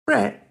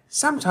Brett,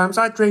 sometimes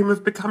I dream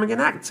of becoming an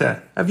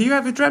actor. Have you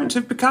ever dreamt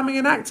of becoming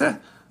an actor?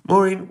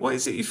 Maureen, what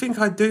is it you think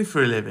I do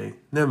for a living?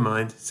 Never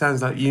mind,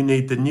 sounds like you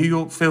need the New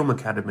York Film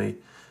Academy.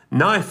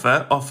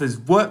 NYFA offers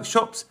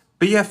workshops,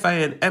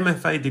 BFA and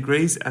MFA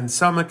degrees and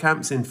summer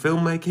camps in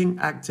filmmaking,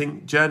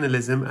 acting,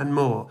 journalism and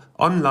more,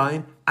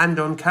 online and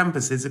on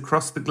campuses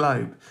across the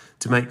globe.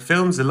 To make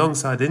films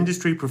alongside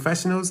industry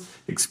professionals,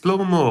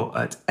 explore more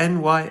at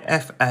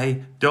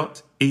nyfa.edu.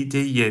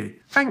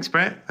 Thanks,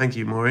 Brett. Thank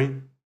you,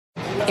 Maureen.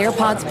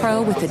 AirPods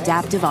Pro with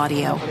adaptive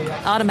audio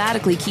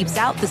automatically keeps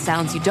out the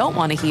sounds you don't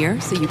want to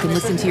hear so you can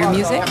listen to your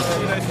music,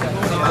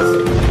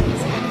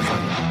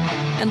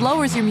 and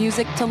lowers your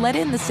music to let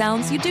in the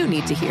sounds you do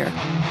need to hear.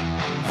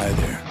 Hi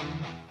there.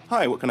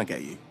 Hi, what can I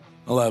get you?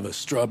 I'll have a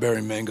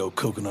strawberry mango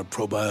coconut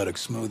probiotic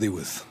smoothie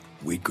with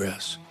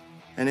wheatgrass.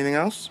 Anything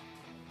else?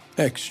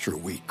 Extra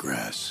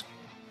wheatgrass.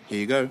 Here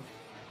you go.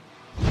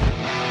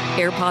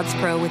 AirPods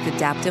Pro with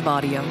adaptive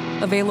audio.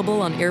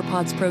 Available on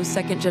AirPods Pro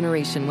 2nd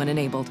generation when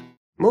enabled.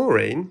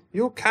 Maureen,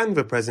 your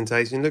Canva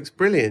presentation looks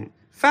brilliant.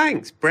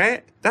 Thanks,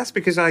 Brett. That's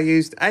because I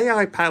used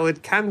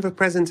AI-powered Canva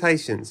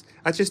presentations.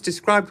 I just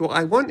described what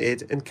I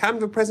wanted and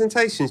Canva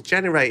presentations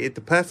generated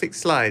the perfect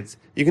slides.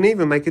 You can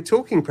even make a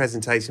talking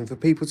presentation for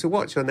people to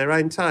watch on their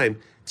own time.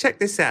 Check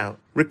this out.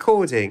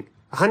 Recording.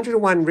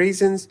 101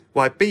 Reasons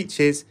Why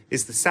Beaches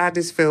is the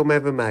Saddest Film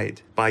Ever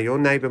Made by your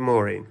neighbour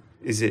Maureen.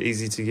 Is it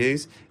easy to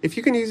use? If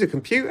you can use a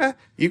computer,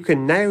 you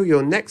can nail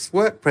your next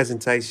work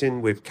presentation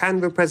with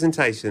Canva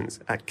Presentations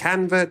at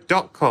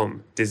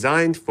canva.com,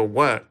 designed for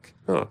work.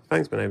 Oh,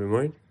 thanks, my neighbour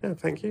Maureen. No,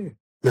 thank you.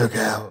 Look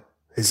out.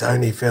 It's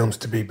only films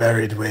to be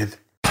buried with.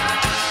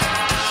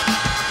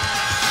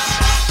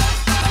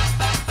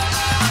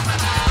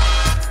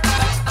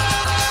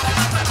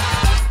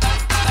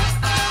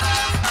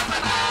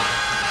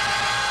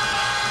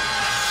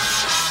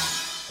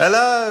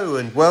 Hello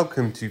and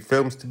welcome to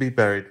Films to be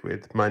Buried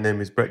With. My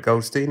name is Brett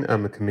Goldstein.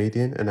 I'm a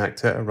comedian, an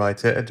actor, a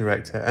writer, a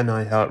director, an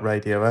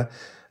iHeartRadioer,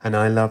 and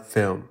I love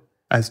film.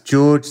 As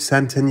George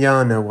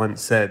Santayana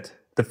once said,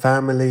 the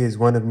family is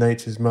one of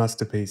nature's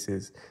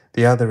masterpieces.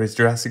 The other is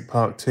Jurassic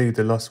Park 2,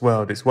 The Lost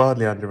World. It's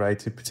wildly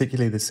underrated,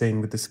 particularly the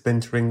scene with the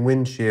splintering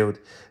windshield.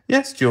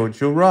 Yes,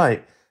 George, you're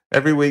right.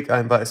 Every week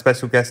I invite a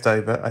special guest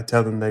over, I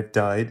tell them they've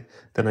died,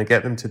 then I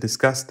get them to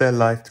discuss their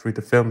life through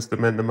the films that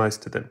meant the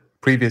most to them.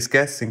 Previous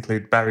guests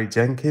include Barry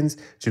Jenkins,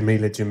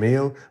 Jamila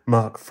Jamil,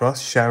 Mark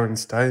Frost, Sharon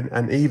Stone,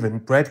 and even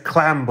Bread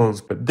Clambles.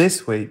 But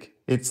this week,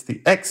 it's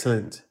the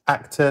excellent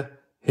actor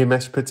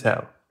Himesh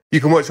Patel.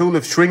 You can watch all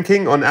of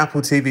Shrinking on Apple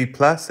TV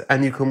Plus,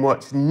 and you can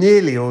watch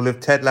nearly all of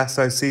Ted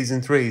Lasso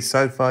Season 3.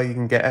 So far, you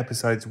can get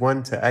episodes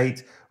 1 to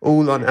 8,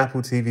 all on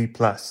Apple TV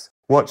Plus.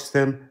 Watch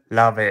them,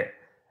 love it.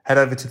 Head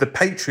over to the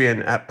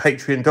Patreon at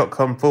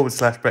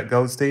patreon.com/Brett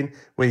Goldstein,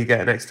 where you get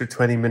an extra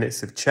 20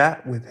 minutes of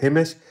chat with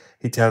Himesh.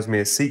 He tells me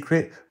a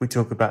secret. We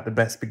talk about the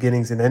best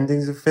beginnings and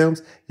endings of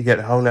films. You get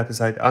the whole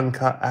episode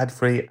uncut,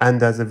 ad-free,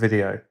 and as a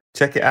video.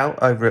 Check it out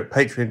over at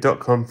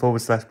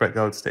patreon.com/Brett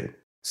Goldstein.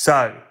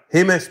 So,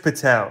 Himesh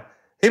Patel.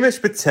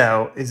 Himesh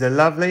Patel is a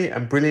lovely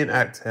and brilliant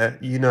actor.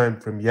 You know him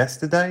from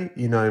Yesterday,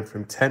 you know him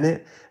from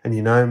Tenet, and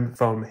you know him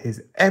from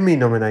his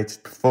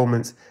Emmy-nominated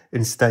performance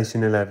in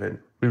Station 11.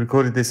 We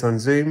recorded this on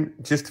Zoom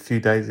just a few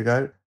days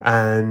ago,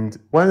 and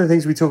one of the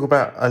things we talk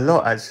about a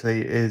lot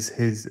actually is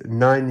his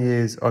 9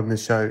 years on the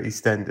show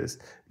EastEnders.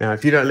 Now,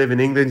 if you don't live in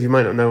England, you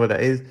might not know what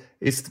that is.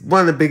 It's one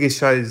of the biggest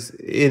shows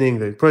in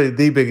England, probably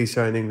the biggest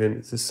show in England.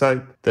 It's a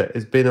soap that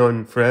has been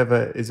on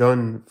forever, is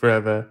on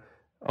forever,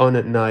 on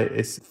at night.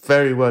 It's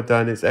very well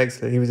done. It's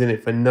excellent. He was in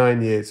it for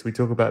 9 years. We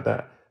talk about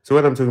that. So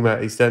when I'm talking about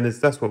EastEnders,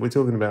 that's what we're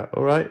talking about,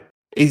 all right?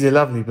 He's a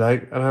lovely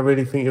bloke, and I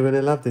really think you're going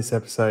to love this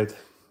episode.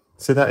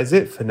 So that is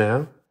it for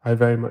now. I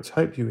very much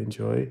hope you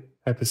enjoy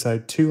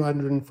episode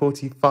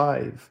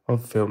 245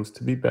 of Films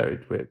to be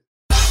Buried With.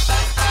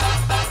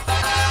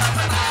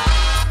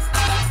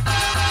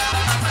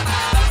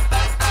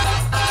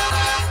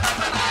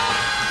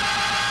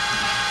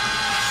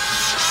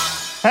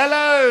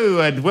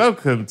 Hello and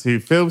welcome to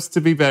Films to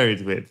be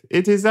Buried With.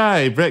 It is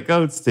I, Brett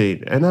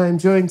Goldstein, and I am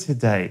joined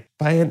today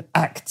by an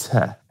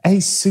actor, a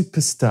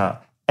superstar,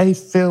 a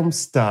film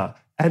star,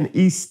 an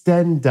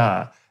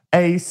EastEnder,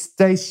 a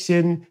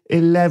Station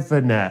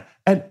 11er,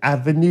 an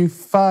Avenue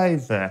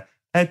 5er,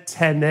 a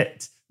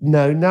Tenet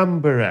no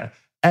numberer,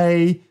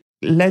 a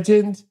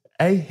legend,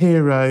 a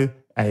hero,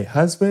 a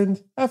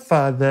husband, a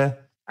father,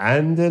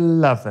 and a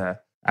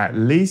lover, at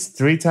least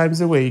 3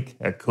 times a week,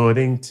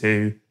 according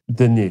to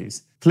the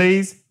news.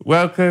 Please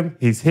welcome,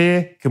 he's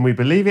here, can we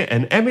believe it,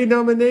 an Emmy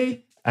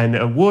nominee, an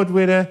award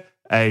winner,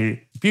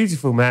 a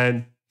beautiful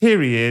man.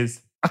 Here he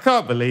is. I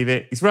can't believe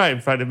it. He's right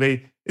in front of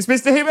me. It's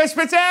Mr. Himesh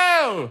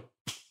Patel!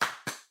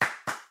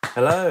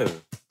 Hello.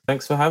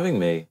 Thanks for having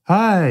me.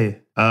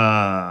 Hi.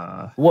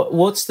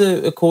 What's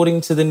the,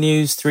 according to the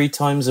news, 3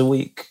 times a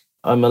week,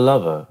 I'm a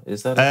lover?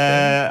 Is that a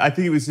thing? I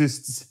think it was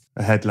just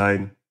a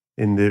headline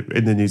in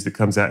the news that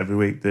comes out every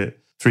week that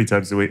 3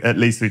 times a week, at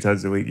least 3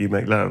 times a week, you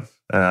make love.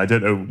 I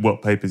don't know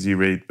what papers you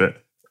read,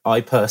 but... I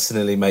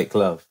personally make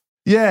love.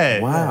 Yeah.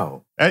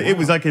 Wow. Yeah. It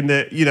was like in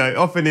the,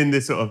 often in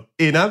the sort of,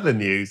 in other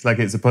news, like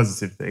it's a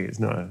positive thing. It's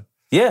not a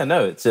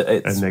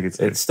it's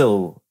negative. It's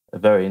still a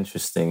very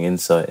interesting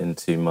insight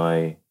into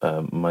my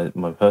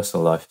my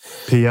personal life.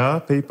 PR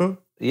people?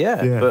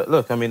 Yeah. But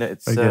look, I mean,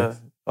 it's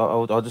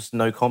I'll just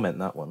no comment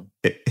that one.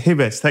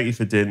 Himesh, thank you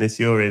for doing this.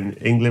 You're in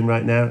England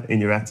right now, in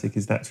your attic.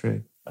 Is that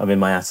true? I'm in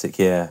my attic.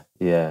 Yeah.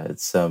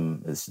 It's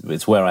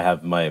where I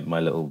have my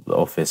little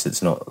office.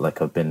 It's not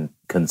like I've been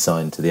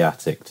consigned to the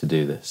attic to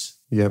do this.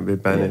 You haven't been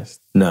banished?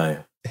 Yeah.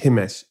 No.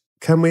 Himesh,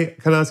 can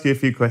I ask you a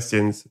few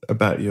questions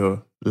about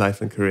your life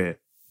and career?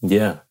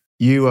 Yeah.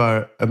 You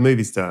are a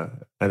movie star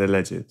and a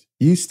legend.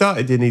 You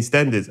started in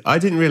EastEnders. I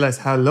didn't realise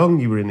how long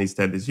you were in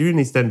EastEnders. You were in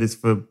EastEnders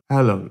for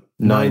how long?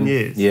 9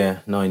 years? Yeah,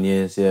 9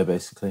 years,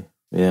 basically.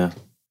 Yeah.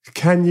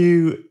 Can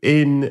you,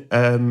 in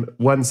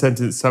one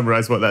sentence,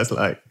 summarise what that's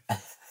like?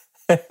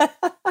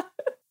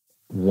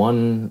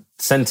 One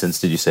sentence,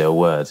 did you say? A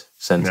word?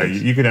 Sentence? No,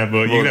 you could have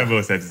more. You could have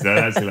more sentences. I'd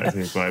actually like to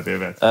hear quite a bit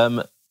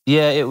about it.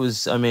 It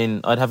was, I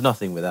mean, I'd have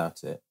nothing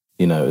without it.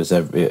 It was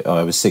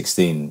I was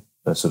 16,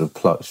 sort of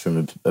plucked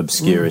from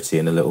obscurity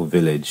in a little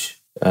village.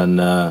 And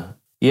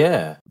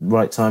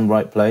right time,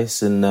 right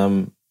place,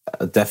 and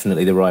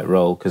definitely the right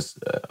role, because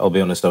I'll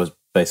be honest, I was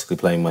basically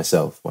playing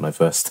myself when I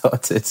first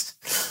started.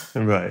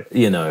 Right.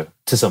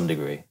 To some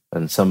degree.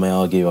 And some may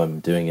argue I'm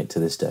doing it to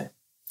this day.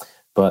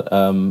 But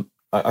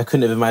I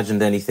couldn't have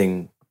imagined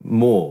anything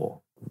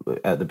more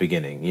at the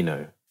beginning,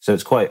 So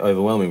it's quite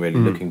overwhelming, really,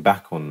 looking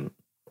back on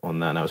that.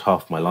 And that was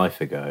half my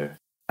life ago.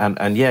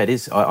 And yeah, it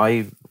is.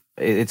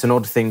 It's an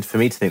odd thing for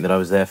me to think that I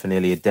was there for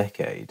nearly a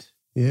decade.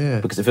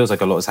 Yeah. Because it feels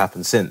like a lot has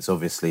happened since,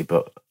 obviously.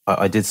 But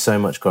I did so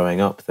much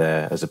growing up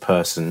there as a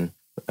person,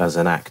 as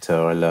an actor.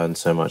 I learned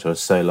so much. I was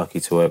so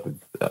lucky to work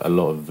with a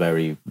lot of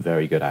very,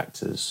 very good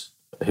actors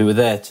who were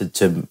there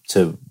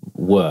to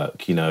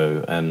work,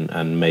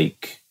 and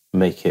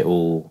make it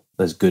all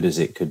as good as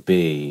it could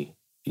be,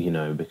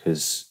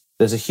 because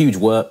there's a huge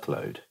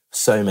workload,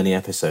 so many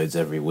episodes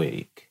every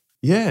week.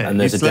 Yeah, and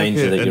there's a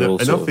danger that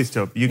you're an office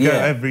job. You go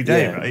every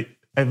day, right?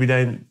 Every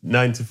day,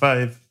 9 to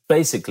 5.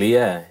 Basically,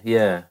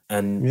 yeah,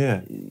 and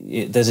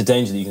there's a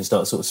danger that you can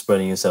start sort of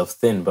spreading yourself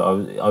thin. But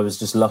I was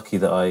just lucky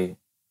that I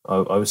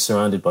was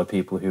surrounded by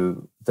people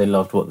who they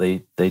loved what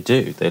they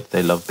do.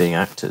 They love being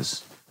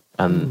actors,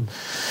 and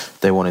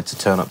they wanted to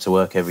turn up to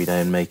work every day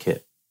and make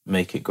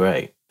it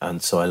great.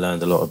 And so I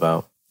learned a lot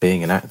about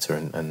being an actor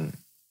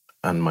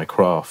and my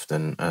craft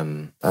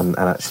and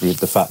actually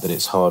the fact that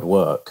it's hard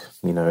work.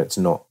 It's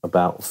not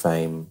about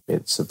fame.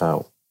 It's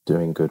about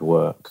doing good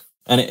work.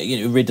 And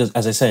it really does,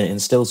 as I say, it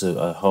instills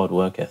a hard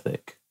work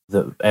ethic.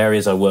 The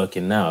areas I work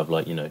in now, of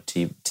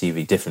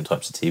TV, different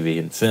types of TV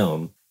and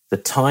film, the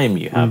time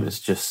you have is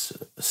just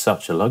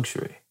such a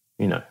luxury.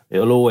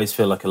 It'll always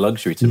feel like a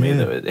luxury to me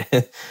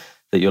that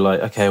you're like,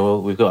 okay, well,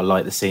 we've got to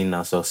light the scene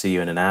now, so I'll see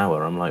you in an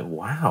hour. I'm like,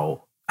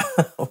 wow.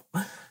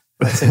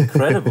 That's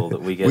incredible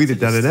that we get We'd have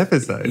done an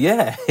episode.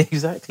 Yeah,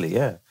 exactly,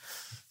 yeah.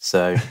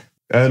 So...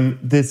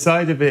 the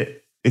side of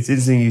it, it's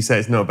interesting you say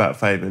it's not about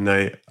fame, and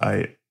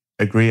I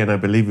agree and I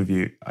believe with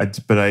you.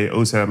 But I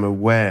also am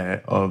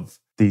aware of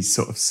these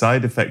sort of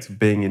side effects of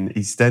being in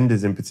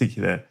EastEnders in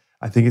particular.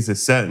 I think it's a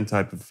certain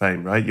type of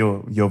fame, right?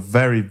 You're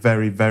very,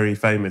 very, very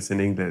famous in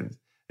England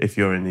if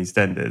you're in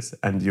EastEnders,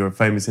 and you're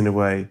famous in a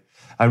way.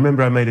 I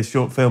remember I made a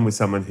short film with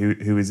someone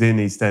who was in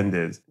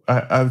EastEnders.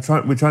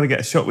 We're trying to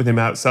get a shot with him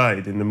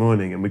outside in the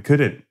morning, and we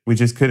couldn't. We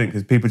just couldn't,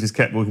 because people just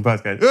kept walking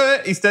past going,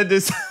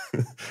 EastEnders.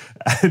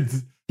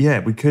 And yeah,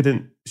 we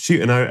couldn't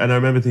shoot. And I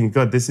remember thinking,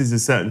 God, this is a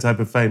certain type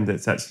of fame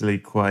that's actually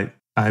quite,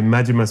 I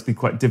imagine must be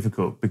quite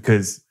difficult,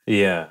 because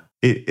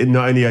it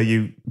not only are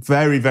you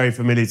very, very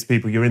familiar to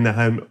people, you're in their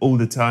home all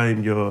the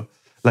time. You're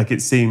like,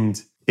 it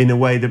seemed in a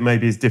way that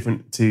maybe is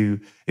different to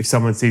if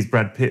someone sees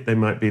Brad Pitt, they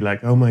might be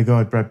like, oh my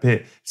God, Brad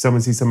Pitt. If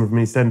someone sees someone from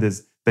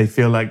EastEnders, they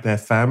feel like their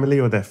family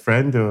or their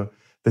friend, or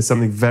there's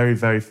something very,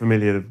 very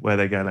familiar where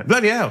they go like,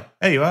 bloody hell,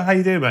 there you are, how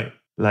you doing, mate?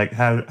 Like,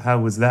 how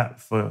was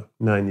that for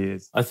 9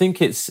 years? I think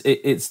it's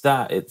the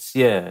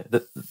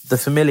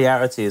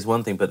familiarity is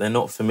one thing, but they're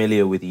not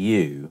familiar with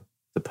you,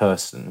 the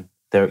person.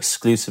 They're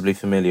exclusively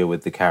familiar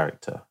with the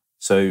character.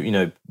 So,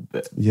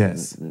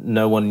 yes,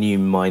 no one knew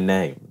my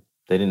name.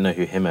 They didn't know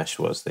who Himesh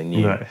was. They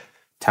knew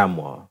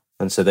Tamwa.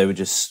 And so they would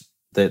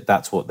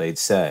that's what they'd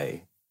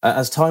say.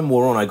 As time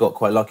wore on, I got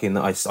quite lucky in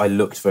that I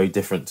looked very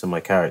different to my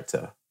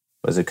character.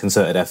 As a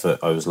concerted effort,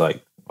 I was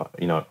like,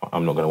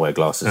 I'm not going to wear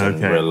glasses in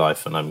real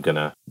life, and I'm going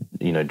to,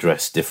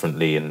 dress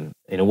differently. And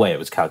in a way, it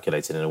was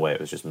calculated. In a way,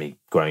 it was just me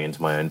growing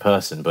into my own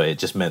person. But it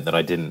just meant that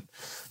I didn't,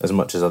 as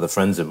much as other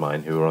friends of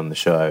mine who were on the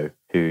show,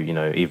 who,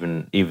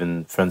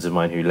 even friends of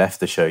mine who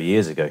left the show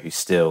years ago, who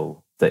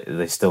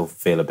they still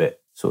feel a bit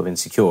sort of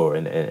insecure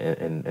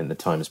in the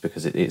times,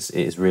 because it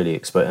is really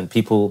exposed. And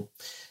people,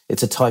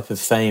 it's a type of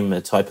fame,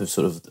 a type of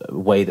sort of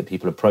way that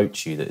people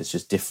approach you that is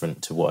just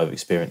different to what I've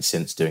experienced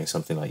since doing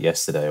something like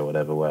Yesterday or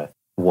whatever, where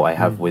what I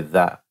have with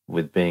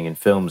being in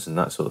films and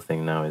that sort of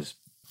thing now is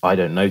I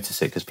don't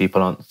notice it, because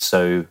people aren't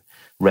so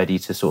ready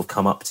to sort of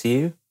come up to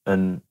you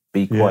and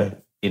be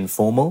quite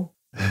informal.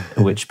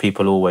 which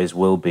people always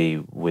will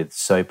be with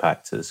soap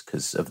actors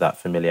because of that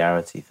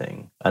familiarity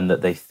thing, and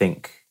that they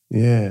think,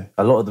 a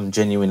lot of them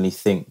genuinely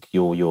think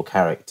you're your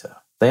character.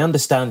 They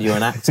understand you're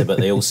an actor, but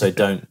they also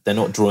they're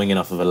not drawing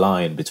enough of a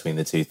line between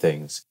the two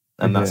things.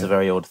 And that's a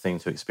very odd thing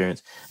to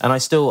experience. And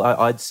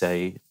I'd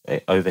say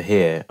over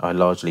here, I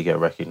largely get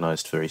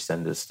recognised for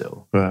EastEnders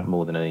still,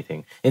 more than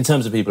anything, in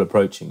terms of people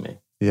approaching me.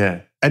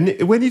 Yeah.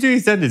 And when you do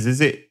EastEnders,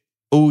 is it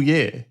all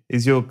year?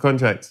 Is your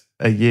contract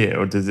a year,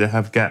 or does it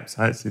have gaps?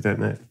 I actually don't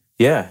know.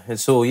 Yeah,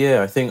 it's all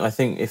year. I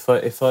think if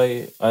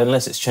I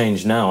unless it's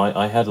changed now,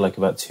 I had like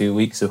about 2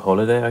 weeks of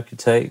holiday I could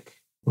take.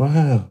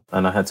 Wow.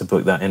 And I had to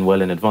book that in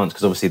well in advance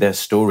because obviously they're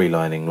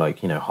storylining like,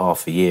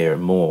 half a year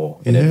and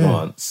more in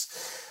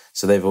advance.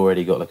 So they've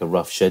already got like a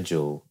rough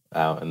schedule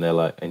out, and they're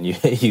like, and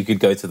you could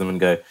go to them and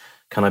go,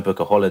 can I book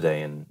a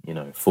holiday in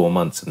 4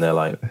 months? And they're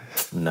like,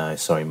 no,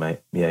 sorry, mate.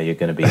 Yeah, you're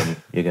going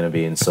to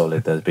be in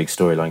solid. There's a big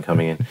storyline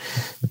coming in.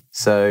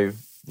 So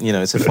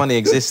it's a funny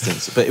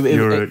existence. But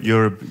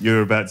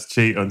you're about to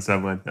cheat on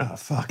someone. Oh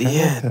fuck!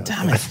 Yeah,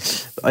 damn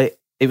it.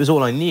 It was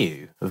all I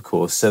knew, of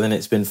course. So then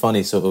it's been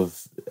funny, sort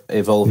of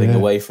evolving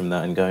away from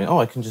that and going,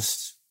 I can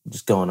just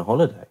go on a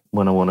holiday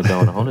when I want to go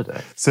on a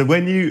holiday. So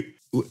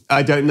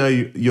I don't know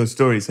your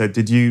story. So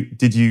did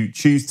you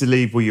choose to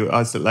leave? Were you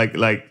asked like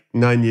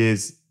 9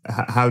 years?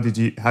 How did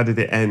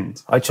it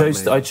end? I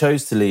chose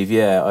to leave.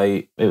 Yeah,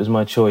 it was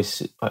my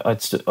choice. I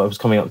was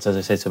coming up to, as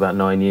I said, to about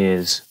 9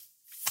 years,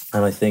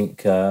 and I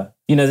think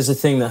there's a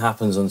thing that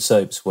happens on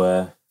soaps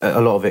where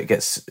a lot of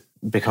it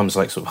becomes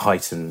like sort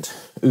of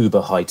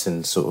uber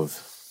heightened sort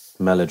of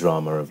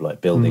melodrama of like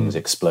buildings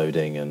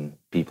exploding and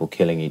people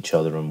killing each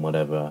other and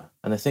whatever.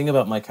 And the thing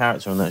about my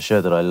character on that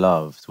show that I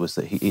loved was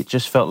that it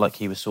just felt like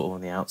he was sort of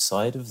on the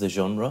outside of the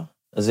genre,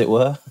 as it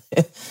were.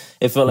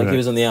 It felt like he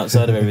was on the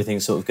outside of everything,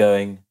 sort of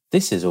going,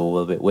 this is all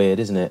a bit weird,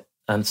 isn't it?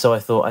 And so I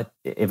thought,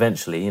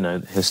 eventually,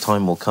 his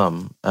time will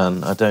come,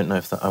 and I don't know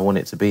if I want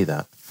it to be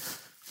that.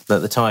 But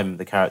at the time,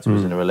 the character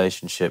was in a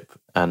relationship,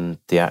 and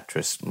the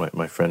actress,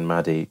 my friend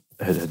Maddie,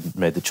 had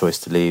made the choice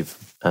to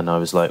leave, and I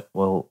was like,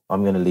 well,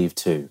 I'm going to leave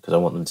too, because I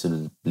want them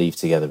to leave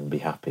together and be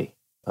happy.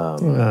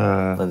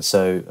 And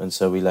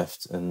so we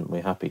left, and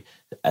we're happy.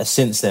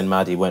 Since then,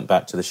 Maddie went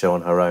back to the show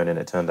on her own, and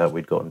it turned out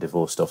we'd gotten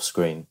divorced off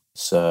screen.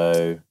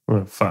 So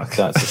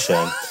that's a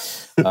shame.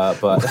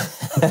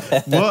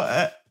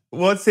 But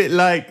what's it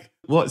like?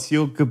 What's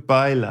your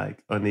goodbye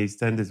like on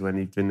EastEnders when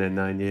you've been there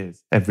 9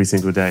 years, every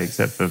single day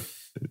except for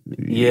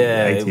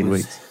 18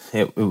 weeks?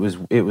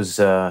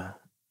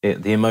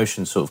 The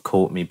emotion sort of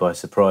caught me by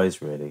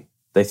surprise. Really,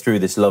 they threw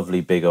this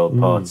lovely big old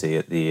party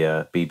at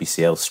the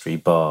BBC Elstree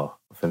bar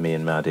for me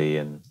and Maddie,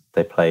 and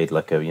they played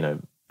like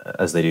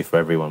as they do for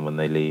everyone when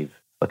they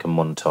leave, like a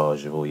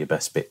montage of all your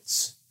best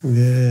bits.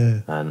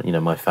 Yeah.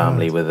 And my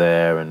family were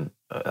there, and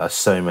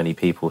so many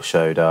people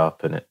showed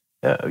up, and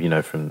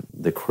from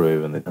the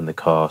crew and the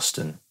cast,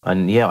 and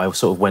I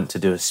sort of went to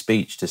do a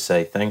speech to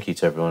say thank you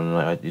to everyone,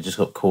 and it just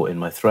got caught in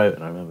my throat,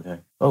 and I remember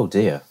going, oh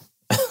dear.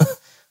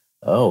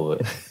 oh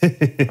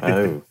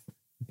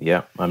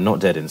yeah, I'm not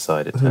dead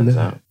inside, it turns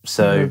out.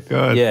 So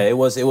it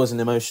was an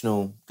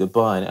emotional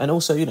goodbye, and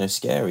also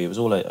scary. It was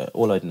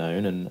all I'd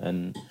known,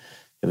 and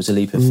it was a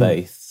leap of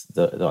faith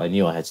that I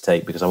knew I had to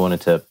take because I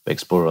wanted to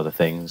explore other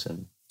things,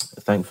 and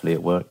thankfully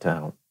it worked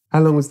out.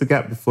 How long was the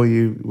gap before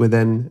you were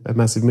then a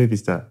massive movie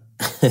star?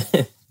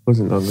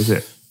 Wasn't long, was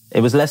it? It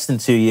was less than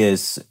 2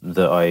 years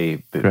that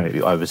I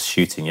was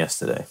shooting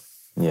Yesterday.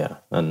 Yeah,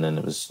 and then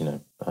it was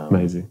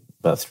amazing.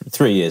 About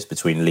 3 years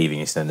between leaving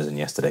EastEnders and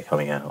Yesterday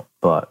coming out.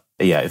 But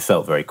yeah, it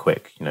felt very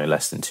quick.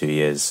 Less than 2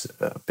 years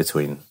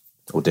between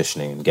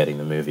auditioning and getting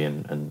the movie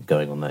and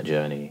going on that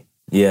journey.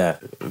 Yeah,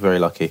 very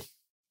lucky.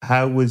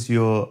 How was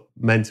your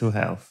mental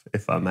health,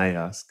 if I may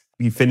ask?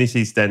 You finish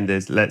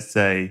EastEnders, let's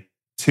say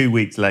 2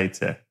 weeks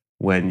later,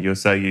 when you're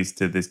so used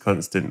to this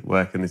constant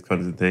work and this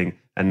constant thing,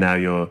 and now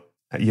you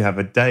have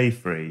a day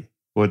free.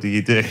 What do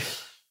you do?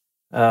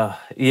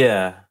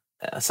 Yeah,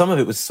 some of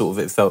it was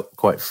it felt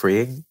quite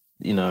freeing,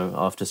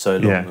 after so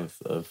long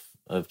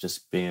of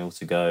just being able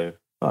to go,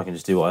 I can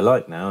just do what I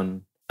like now.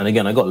 And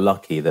again, I got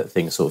lucky that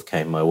things sort of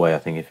came my way. I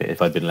think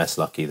if I'd been less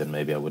lucky, then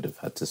maybe I would have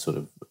had to sort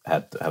of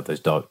have those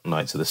dark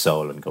nights of the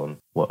soul and gone,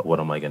 what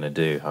am I going to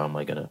do? How am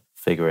I going to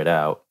figure it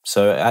out?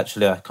 So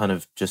actually, I kind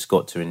of just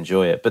got to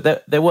enjoy it.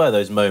 But there were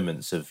those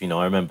moments of,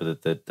 I remember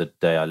the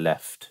day I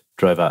left,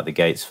 drove out the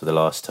gates for the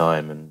last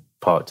time and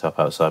parked up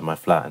outside my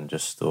flat and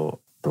just thought,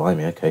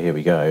 blimey, okay, here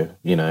we go.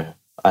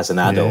 As an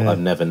adult, I've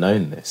never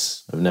known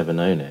this. I've never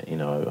known it,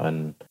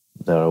 and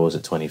there I was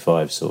at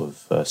 25, sort of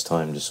first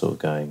time just sort of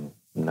going,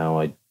 now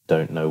I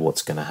don't know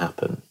what's going to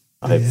happen.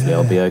 Hopefully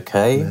I'll be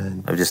okay.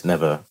 Man. I've just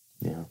never,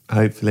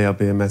 Hopefully I'll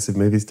be a massive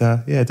movie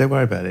star. Yeah, don't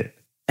worry about it.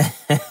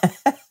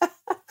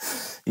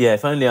 Yeah,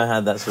 if only I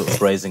had that sort of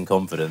brazen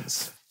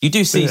confidence. You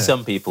do see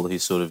some people who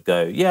sort of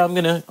go, yeah,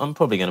 I'm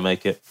probably going to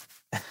make it.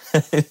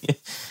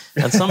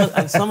 and some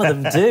of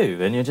them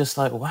do, and you're just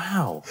like,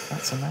 wow,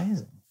 that's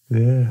amazing.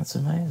 Yeah. That's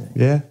amazing.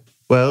 Yeah.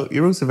 Well,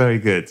 you're also very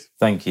good.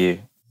 Thank you.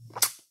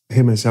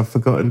 Himesh, I've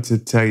forgotten to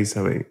tell you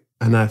something.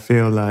 and I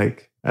feel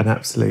like an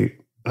absolute.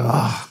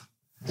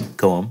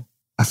 Go on.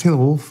 I feel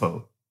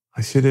awful.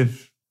 I should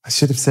have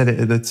said it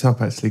at the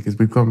top, actually, because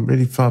we've gone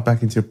really far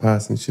back into your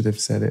past and should have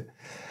said it.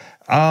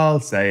 I'll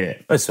say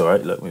it. It's all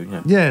right. Look,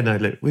 yeah, no,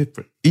 look,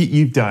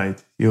 you've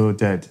died. You're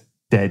dead.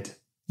 Dead.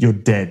 You're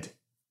dead.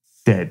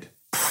 Dead.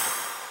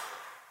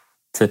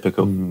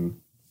 Typical.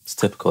 It's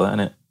typical, isn't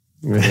it?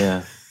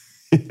 Yeah.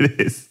 It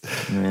is.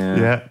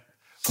 Yeah.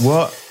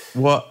 What?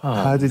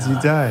 How did you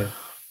die?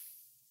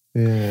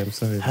 Yeah, I'm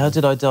sorry. How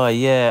did I die?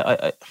 Yeah,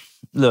 I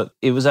look,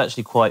 it was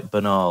actually quite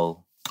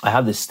banal. I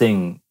have this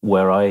thing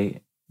where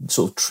I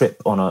sort of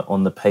trip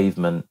on the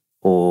pavement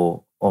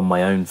or on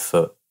my own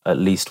foot at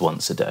least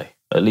once a day.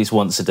 At least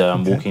once a day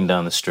I'm walking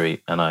down the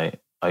street and I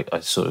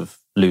sort of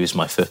lose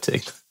my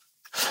footing.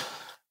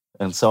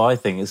 And so I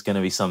think it's going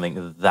to be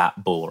something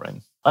that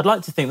boring. I'd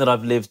like to think that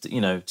I've lived,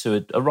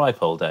 to a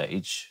ripe old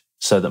age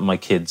so that my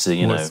kids are,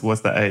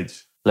 What's that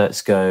age?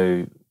 Let's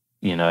go,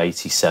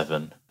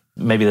 87.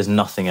 Maybe there's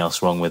nothing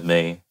else wrong with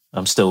me.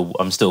 I'm still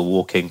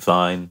walking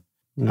fine.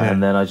 Yeah.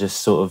 And then I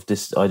just sort of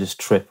just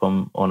trip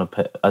on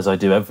as I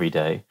do every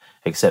day,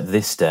 except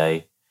this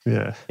day,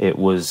 it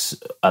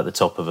was at the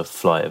top of a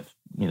flight of,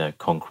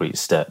 concrete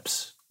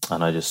steps.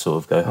 And I just sort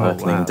of go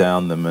hurtling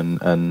down them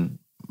and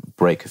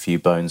break a few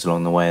bones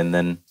along the way and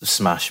then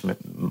smash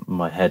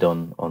my head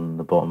on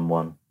the bottom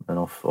one and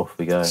off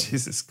we go.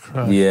 Jesus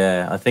Christ.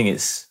 Yeah, I think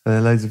it's...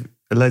 Are there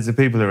loads of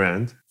people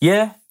around?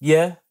 Yeah.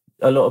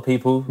 A lot of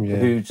people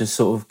who just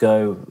sort of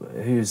go,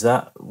 who's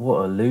that?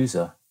 What a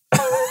loser.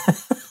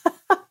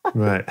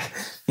 Right.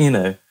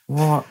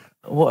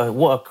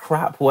 What a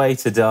crap way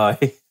to die.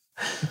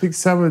 I think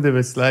some of them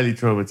are slightly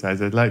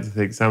traumatised. I'd like to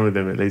think some of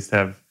them at least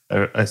have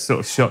a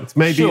sort of shocked.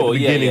 Maybe at the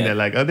beginning they're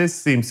like, oh, this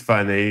seems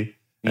funny,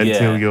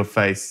 until your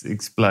face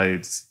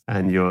explodes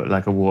and you're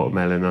like a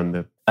watermelon on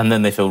the... And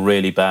then they feel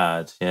really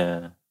bad,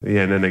 yeah.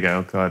 Yeah, and then they go,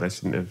 oh God, I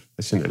shouldn't have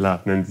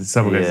laughed. And then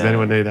someone goes, does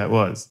anyone know who that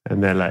was?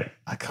 And they're like,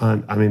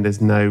 there's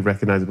no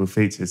recognisable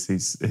features.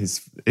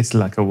 It's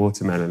like a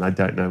watermelon. I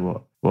don't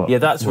know what. Yeah,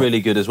 that's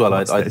really good as well.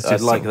 I'd like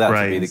that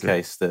to be the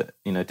case, that,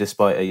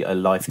 despite a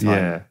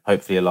lifetime,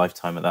 hopefully a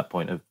lifetime at that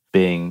point of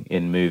being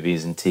in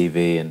movies and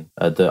TV, and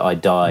that I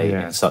die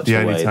in such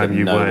a way that no one... The only time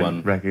you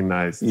weren't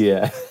recognised.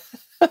 Yeah.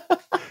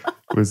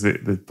 Was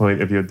it the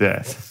point of your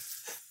death?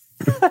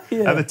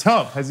 At the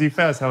top, as you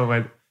fell, someone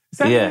went, is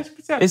that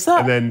Himesh? Is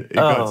that? And then it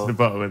got to the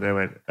bottom and they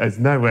went, there's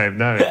no way of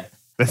knowing.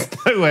 There's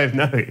no way of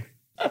knowing.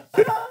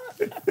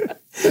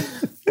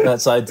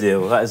 That's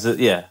ideal.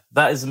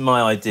 That is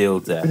my ideal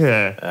death.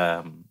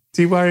 Yeah.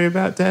 Do you worry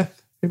about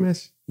death,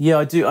 Himesh? Yeah,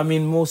 I do. I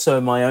mean, more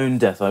so my own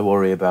death I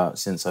worry about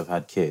since I've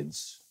had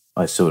kids.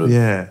 I sort of,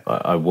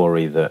 I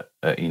worry that,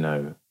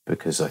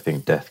 because I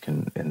think death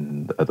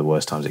at the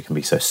worst times, it can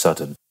be so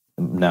sudden.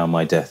 Now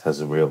my death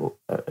has a real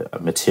a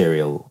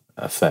material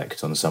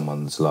effect on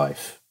someone's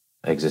life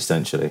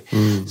existentially.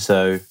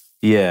 So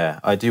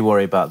I do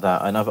worry about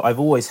that, and I've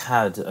always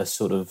had a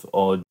sort of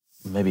odd,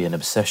 maybe an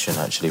obsession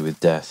actually with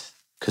death,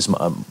 because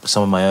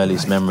some of my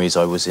earliest memories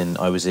are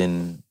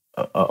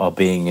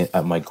being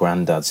at my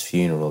granddad's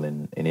funeral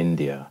in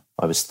India.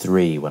 I was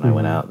 3 when I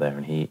went out there,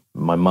 and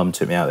my mum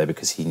took me out there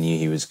because he knew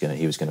he was going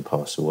to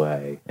pass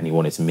away, and he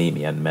wanted to meet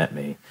me and met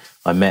me.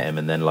 I met him,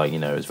 and then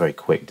it was very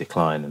quick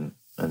decline,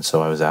 and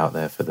so I was out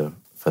there for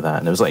that,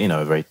 and it was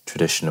a very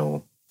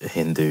traditional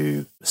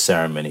Hindu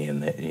ceremony,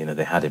 and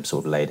they had him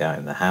sort of laid out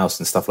in the house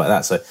and stuff like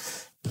that. So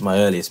my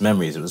earliest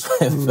memories, it was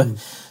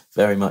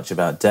very much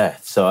about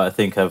death. So I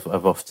think I've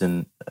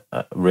often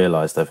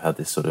realised I've had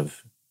this sort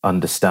of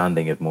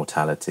understanding of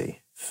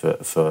mortality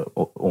for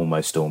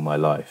almost all my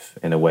life,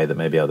 in a way that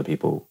maybe other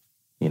people,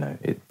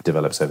 it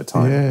develops over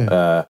time.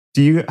 Yeah.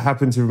 Do you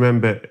happen to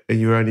remember?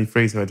 You were only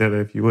 3, so I don't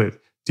know if you would.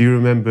 Do you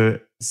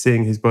remember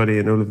seeing his body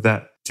and all of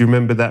that? Do you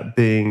remember that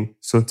being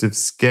sort of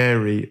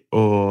scary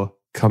or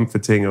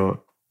comforting?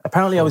 Or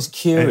apparently, I was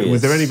curious.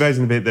 Was there any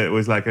version of it that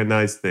was like a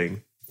nice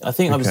thing? I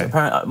think I was.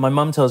 Apparently, my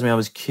mum tells me I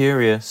was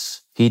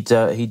curious. He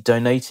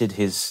donated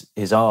his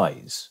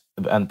eyes,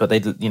 but they,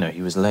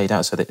 he was laid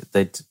out, so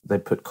they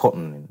put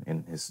cotton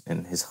in his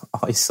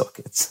eye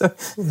sockets.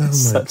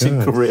 Such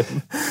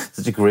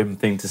a grim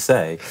thing to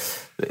say.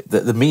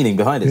 The meaning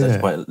behind it is actually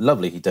quite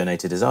lovely. He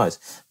donated his eyes,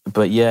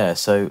 but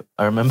so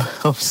I remember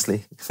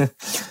obviously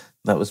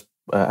that was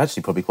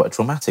actually probably quite a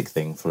traumatic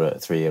thing for a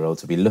 3-year-old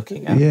to be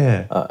looking at.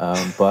 Yeah.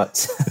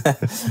 But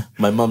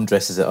my mum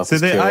dresses it up as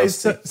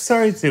curiosity. Eyes,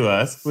 sorry to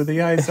ask, were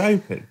the eyes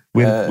open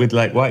with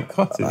like white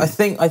cotton? I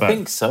think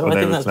so. I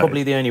think that's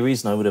probably the only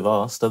reason I would have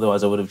asked.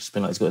 Otherwise, I would have just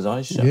been like, he's got his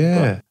eyes shut.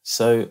 Yeah. But,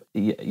 so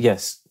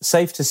yes,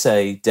 safe to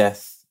say,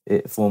 death,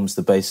 it forms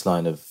the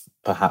baseline of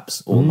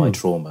perhaps all my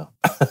trauma.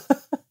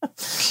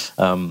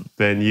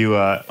 Then you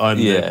are on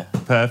the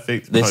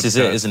perfect. This is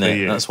it, isn't it?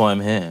 You. That's why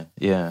I'm here.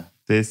 Yeah.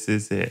 This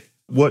is it.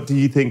 What do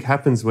you think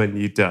happens when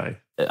you die?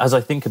 As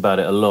I think about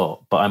it a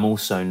lot, but I'm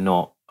also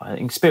not... I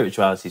think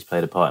spirituality's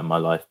played a part in my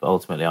life, but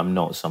ultimately I'm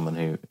not someone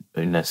who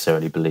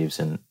necessarily believes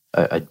in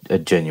a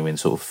genuine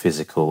sort of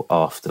physical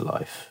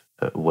afterlife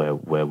where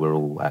we're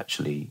all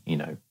actually,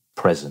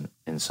 present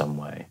in some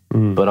way.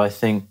 But I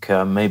think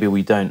maybe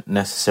we don't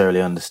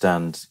necessarily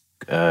understand,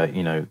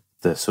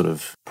 the sort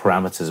of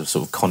parameters of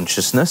sort of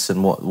consciousness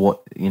and what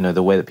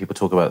the way that people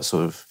talk about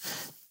sort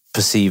of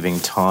perceiving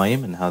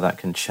time and how that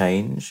can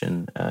change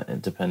and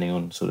depending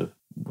on sort of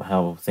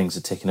how things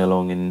are ticking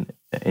along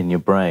in your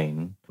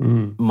brain.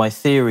 My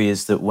theory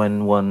is that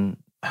when one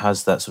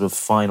has that sort of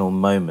final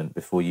moment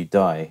before you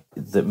die,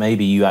 that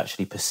maybe you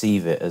actually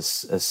perceive it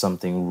as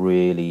something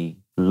really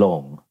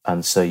long,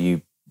 and so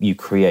you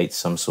create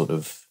some sort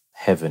of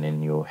heaven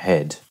in your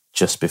head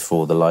just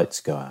before the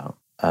lights go out,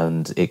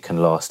 and it can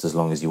last as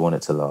long as you want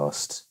it to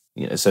last.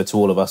 So to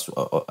all of us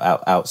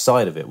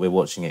outside of it, we're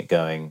watching it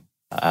going,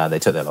 they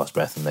took their last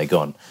breath and they're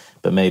gone.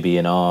 But maybe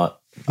in our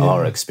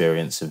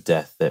experience of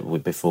death,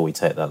 that before we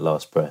take that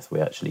last breath, we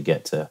actually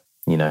get to,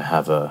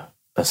 have a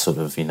sort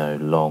of,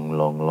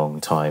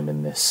 long time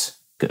in this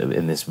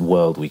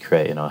world we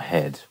create in our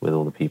head with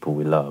all the people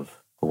we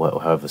love, or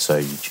however so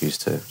you choose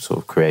to sort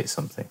of create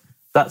something.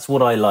 That's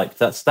what I like.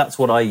 That's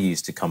what I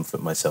use to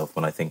comfort myself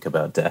when I think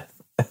about death.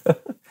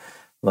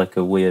 Like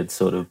a weird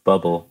sort of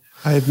bubble.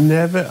 I've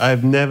never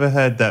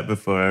heard that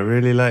before. I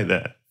really like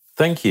that.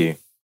 Thank you.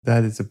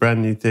 That is a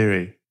brand new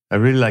theory. I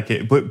really like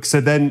it. But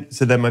so then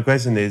my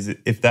question is,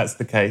 if that's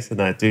the case,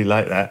 and I do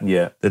like that,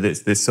 that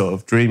it's this sort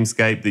of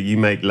dreamscape that you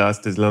make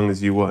last as long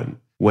as you want.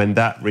 When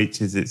that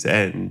reaches its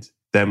end,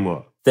 then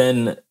what?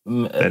 You'd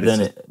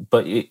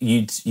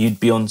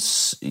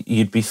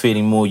be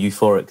feeling more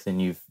euphoric than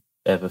you've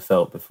ever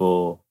felt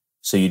before.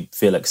 So you'd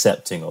feel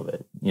accepting of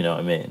it. You know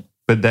what I mean?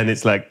 But then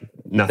it's like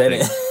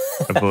nothing.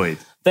 A void.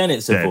 Then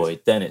it's Dead. A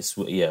void. Then it's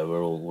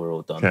we're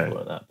all done for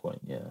at that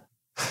point. Yeah.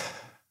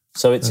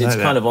 So it's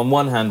kind of on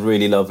one hand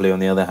really lovely, on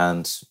the other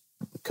hand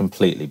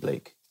completely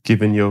bleak.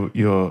 Given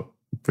your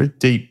very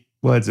deep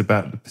words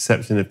about the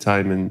perception of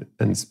time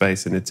and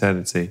space and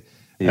eternity,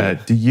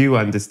 do you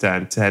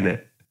understand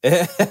Tenet?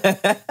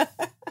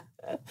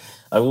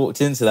 I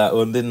walked into that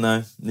one, didn't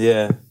I?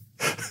 Yeah,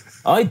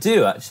 I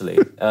do actually.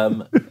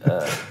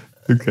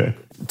 Okay,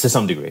 to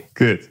some degree.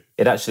 Good.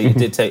 It actually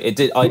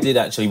I did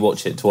actually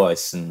watch it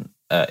twice in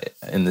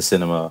the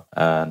cinema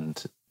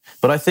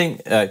But I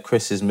think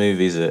Chris's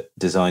movies are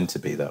designed to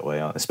be that way,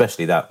 aren't they?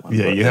 Especially that one.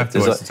 Yeah, you have to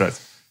watch it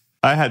twice.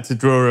 I had to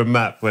draw a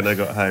map when I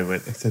got home.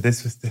 So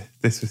this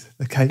was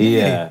okay.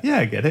 Yeah,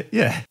 I get it.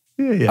 Yeah.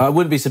 I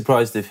wouldn't be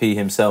surprised if he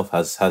himself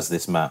has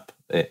this map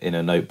in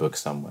a notebook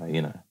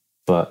somewhere,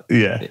 But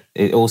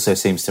it also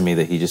seems to me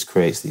that he just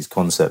creates these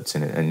concepts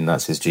in it, and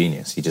that's his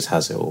genius. He just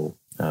has it all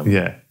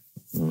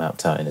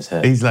mapped out in his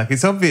head. He's like,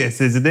 it's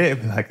obvious, isn't it?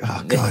 I'm like,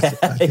 oh God,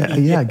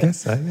 I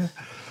guess so.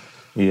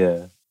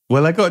 Yeah.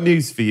 Well, I got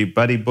news for you,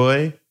 buddy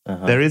boy.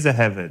 There is a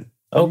heaven.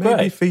 Oh,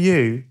 maybe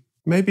great.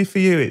 Maybe for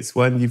you, it's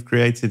one you've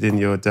created in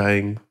your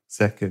dying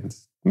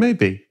seconds.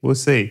 Maybe. We'll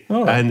see.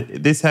 Right. And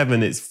this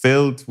heaven is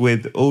filled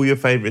with all your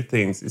favourite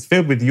things. It's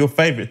filled with your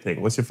favourite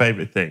thing. What's your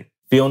favourite thing?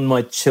 Beyond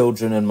my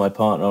children and my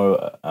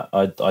partner,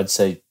 I'd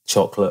say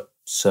chocolate.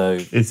 So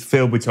it's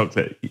filled with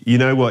chocolate. You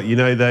know what? You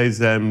know those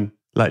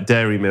like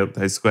dairy milk,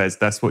 those squares?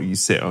 That's what you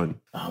sit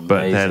on. Amazing.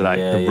 But they're like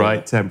the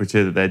right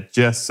temperature, that they're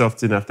just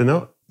soft enough. They're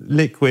not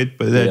liquid,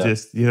 but they're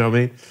just, you know what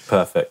I mean?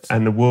 Perfect.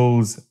 And the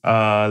walls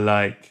are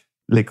like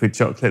liquid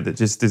chocolate that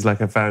just is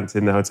like a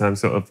fountain the whole time,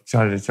 sort of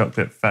China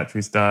chocolate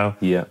factory style.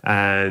 Yeah.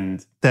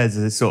 And there's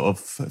a sort of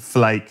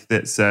flake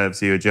that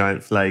serves you, a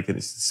giant flake, and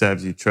it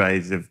serves you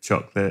trays of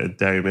chocolate and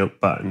dairy milk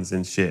buttons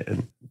and shit.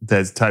 And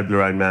there's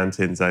Toblerone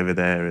mountains over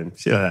there and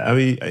shit like that. I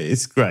mean,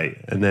 it's great.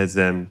 And there's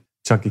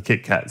Chunky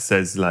Kit Kat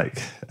says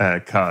like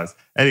cars.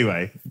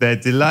 Anyway, they're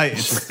delighted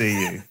to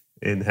see you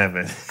in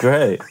heaven.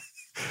 Great.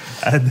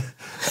 and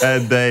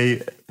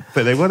they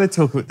want to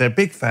talk. They're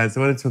big fans.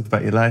 They want to talk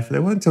about your life. They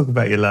want to talk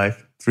about your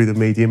life through the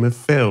medium of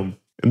film.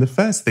 And the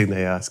first thing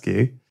they ask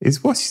you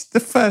is, what's the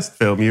first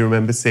film you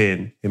remember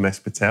seeing,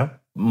 Himesh Patel?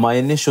 My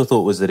initial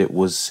thought was that it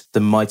was the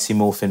Mighty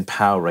Morphin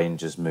Power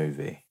Rangers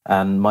movie.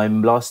 And my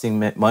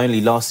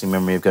only lasting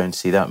memory of going to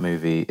see that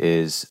movie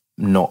is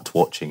not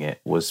watching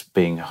it, was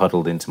being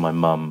huddled into my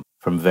mum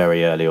from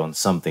very early on.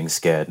 Something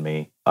scared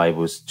me. I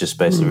was just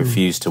basically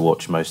refused to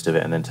watch most of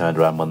it and then turned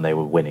around when they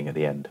were winning at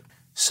the end.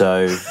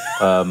 So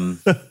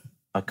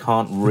I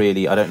can't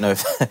really, I don't know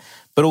if,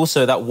 but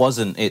also that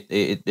wasn't,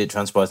 it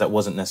transpires that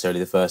wasn't necessarily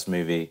the first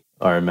movie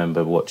I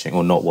remember watching,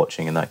 or not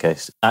watching in that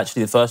case.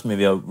 Actually, the first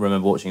movie I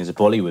remember watching is a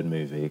Bollywood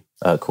movie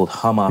called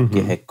Hum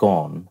Aapke Hai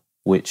Kaun,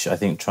 which I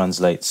think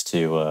translates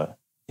to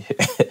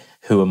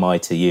Who Am I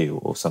to You,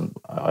 or some,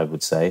 I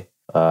would say,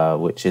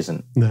 which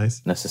isn't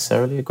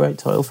necessarily a great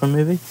title for a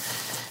movie.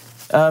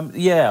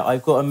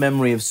 I've got a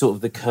memory of sort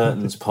of the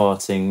curtains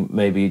parting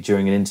maybe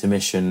during an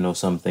intermission or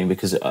something,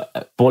 because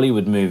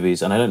Bollywood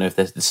movies, and I don't know if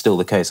that's still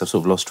the case, I've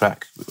sort of lost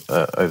track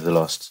over the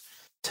last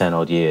 10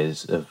 odd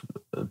years of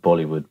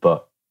Bollywood,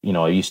 but, you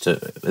know,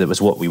 it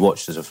was what we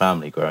watched as a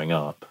family growing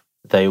up.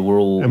 They were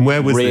all And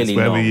where was really this?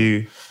 Where long.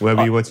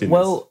 were you watching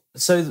this?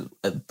 So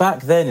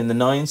back then in the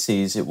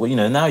 90s,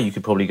 now you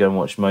could probably go and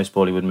watch most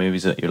Bollywood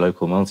movies at your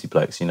local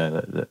multiplex,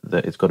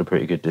 that it's got a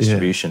pretty good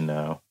distribution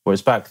now.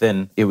 Whereas back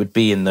then, it would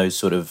be in those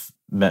sort of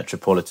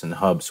metropolitan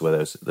hubs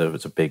where there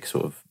was a big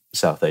sort of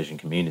South Asian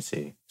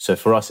community. So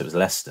for us, it was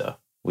Leicester.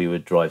 We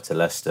would drive to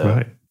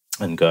Leicester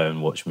and go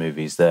and watch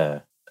movies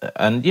there.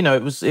 And, you know,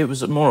 it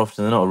was more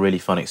often than not a really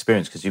fun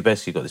experience because you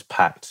basically got this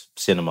packed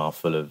cinema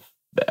full of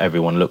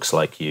everyone looks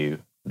like you.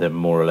 They're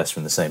more or less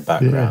from the same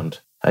background.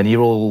 Yeah. And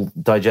you're all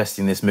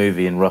digesting this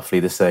movie in roughly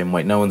the same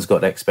way. No one's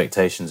got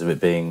expectations of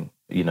it being,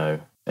 you know,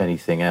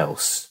 anything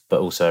else, but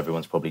also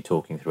everyone's probably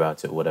talking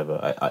throughout it or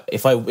whatever.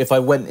 If I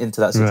went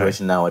into that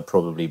situation now, I'd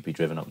probably be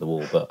driven up the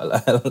wall. But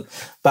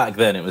back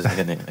then, it was,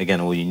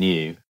 again, all you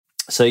knew.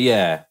 So,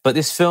 yeah. But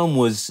this film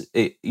was,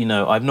 you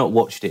know, I've not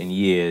watched it in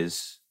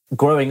years.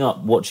 Growing up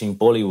watching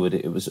Bollywood,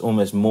 it was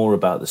almost more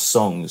about the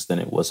songs than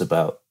it was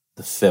about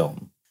the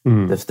film.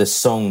 The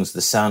songs, the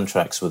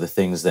soundtracks were the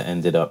things that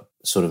ended up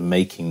sort of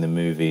making the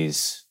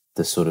movies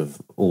the sort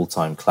of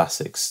all-time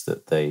classics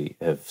that they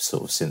have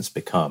sort of since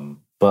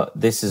become. But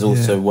this is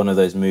also one of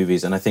those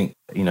movies, and I think,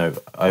 you know,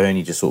 I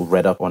only just sort of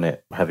read up on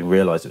it, having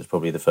realised it was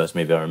probably the first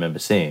movie I remember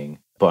seeing.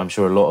 But I'm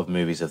sure a lot of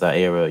movies of that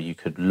era you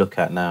could look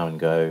at now and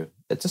go,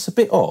 it's just a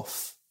bit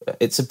off.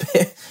 It's a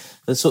bit,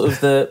 the sort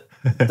of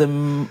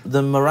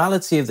the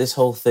morality of this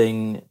whole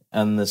thing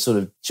and the sort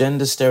of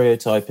gender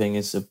stereotyping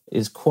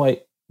is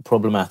quite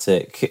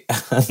problematic.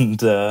 And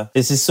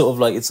this is sort of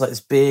like, it's like this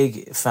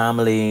big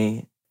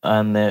family,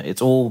 and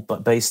it's all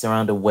based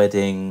around a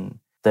wedding.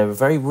 They're a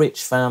very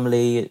rich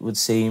family, it would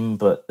seem,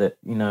 but that,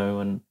 you know,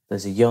 and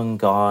there's a young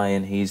guy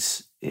and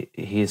his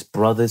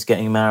brother's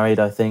getting married,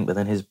 I think, but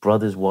then his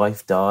brother's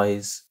wife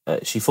dies.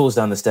 She falls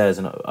down the stairs,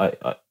 and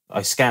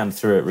I scanned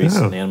through it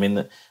recently. I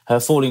mean, her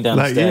falling down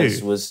the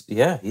stairs was,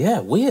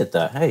 weird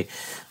that, hey.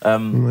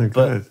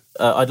 But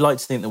I'd like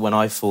to think that when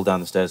I fall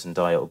down the stairs and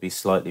die, it will be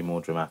slightly more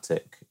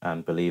dramatic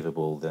and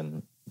believable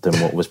than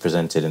what was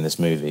presented in this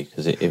movie,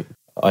 because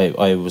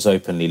I was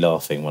openly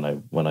laughing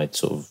when I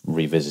sort of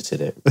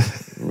revisited it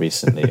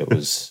recently. It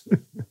was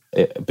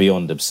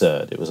beyond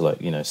absurd. It was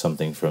like, you know,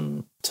 something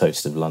from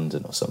Toast of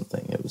London or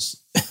something. It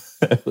was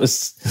it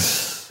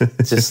was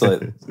just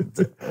like,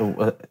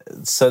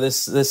 so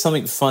there's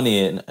something funny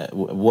in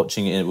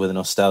watching it with a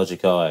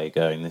nostalgic eye,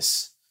 going,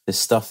 this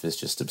stuff is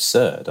just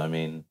absurd. I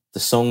mean, the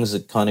songs are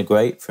kind of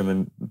great from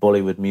a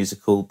Bollywood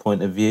musical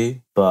point of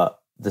view, but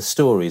the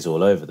story's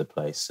all over the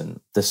place, and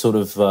the sort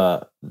of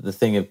the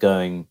thing of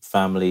going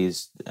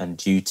families and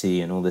duty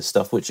and all this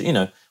stuff, which, you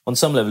know, on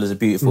some level is a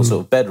beautiful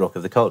sort of bedrock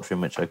of the culture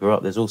in which I grew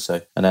up. There's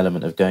also an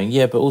element of going,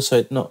 but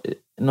also not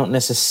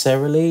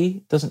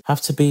necessarily, doesn't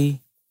have to be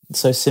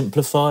so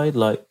simplified.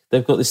 Like,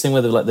 they've got this thing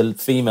where the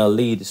female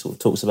lead sort of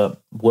talks about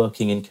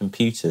working in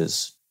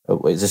computers.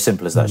 It's as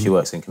simple as that. She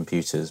works in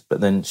computers, but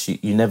then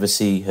you never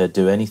see her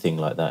do anything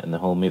like that in the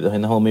whole movie.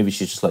 In the whole movie,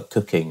 she's just like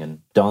cooking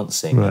and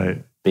dancing,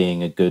 and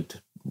being a good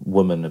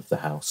woman of the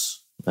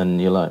house, and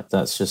you're like,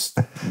 that's just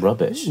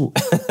rubbish.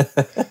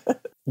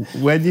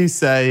 When you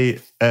say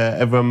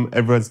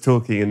everyone's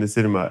talking in the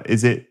cinema,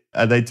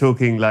 are they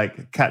talking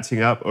like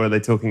catching up, or are they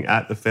talking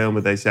at the film?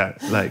 Are they are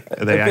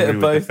they angry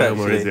with the film,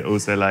 actually? Or is it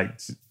also like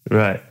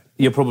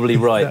You're probably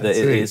right that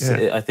it is.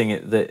 Yeah. I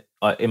think that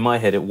in my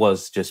head it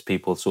was just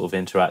people sort of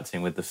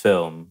interacting with the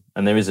film,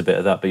 and there is a bit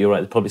of that. But you're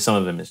right. Probably some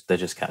of them they're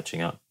just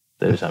catching up.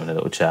 They're just having a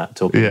little chat,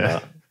 talking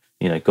about,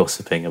 you know,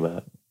 gossiping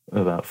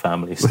about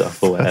family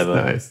stuff or whatever.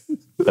 Nice.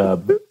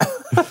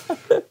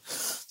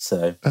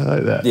 So I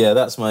like that. Yeah,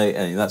 that's my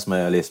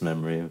earliest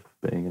memory of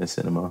being in a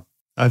cinema.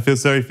 I feel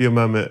sorry for your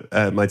mum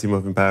at Mighty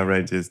Morphin Power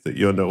Rangers that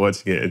you're not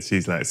watching it, and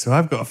she's like, so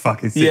I've got to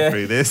fucking sit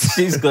through this.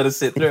 She's got to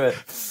sit through it.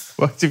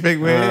 What do you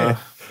think we're here?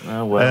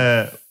 Oh,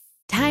 well.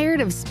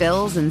 Tired of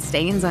spills and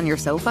stains on your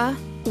sofa?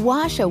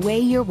 Wash away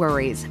your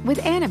worries with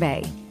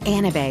Anabay.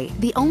 Anabay,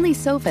 the only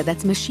sofa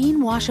that's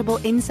machine washable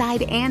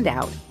inside and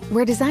out,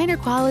 where designer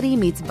quality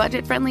meets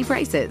budget-friendly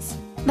prices.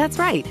 That's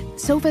right,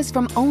 sofas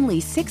from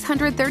only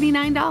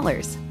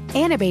 $639.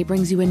 Anabay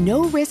brings you a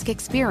no-risk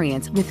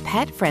experience with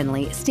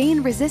pet-friendly,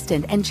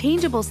 stain-resistant, and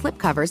changeable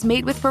slipcovers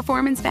made with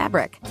performance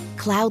fabric,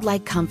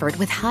 cloud-like comfort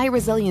with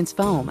high-resilience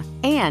foam,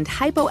 and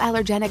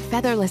hypoallergenic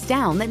featherless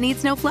down that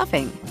needs no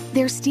fluffing.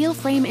 Their steel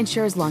frame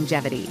ensures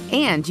longevity,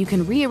 and you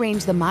can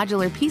rearrange the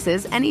modular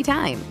pieces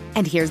anytime.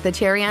 And here's the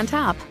cherry on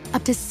top,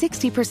 up to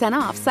 60%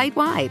 off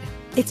site-wide.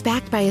 It's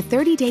backed by a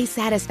 30-day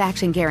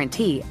satisfaction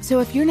guarantee, so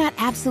if you're not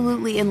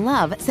absolutely in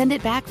love, send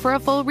it back for a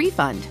full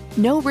refund.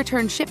 No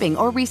return shipping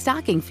or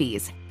restocking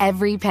fees.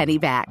 Every penny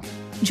back.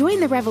 Join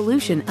the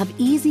revolution of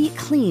easy,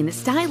 clean,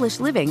 stylish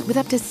living with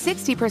up to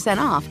 60%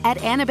 off at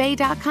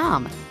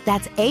anabay.com.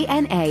 That's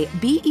ANABEI.com.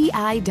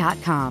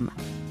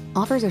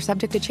 Offers are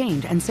subject to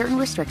change and certain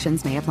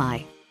restrictions may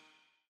apply.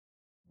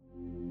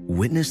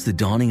 Witness the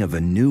dawning of a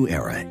new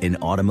era in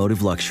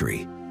automotive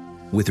luxury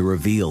with a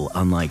reveal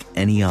unlike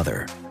any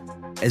other,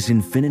 as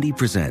Infiniti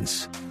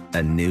presents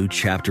a new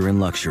chapter in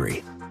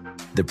luxury,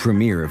 the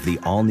premiere of the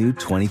all-new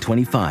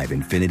 2025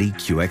 Infiniti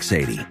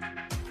QX80.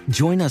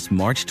 Join us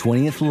March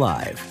 20th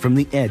live from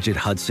the Edge at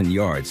Hudson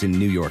Yards in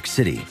New York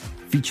City,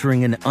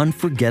 featuring an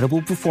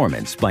unforgettable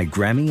performance by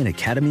Grammy and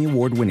Academy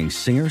Award-winning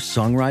singer,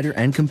 songwriter,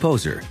 and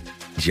composer,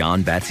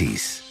 Jon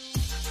Batiste.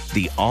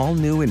 The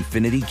all-new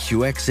Infiniti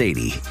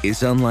QX80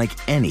 is unlike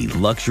any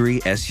luxury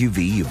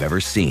SUV you've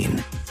ever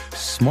seen.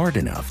 Smart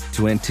enough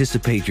to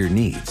anticipate your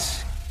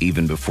needs,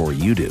 even before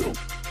you do.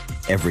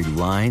 Every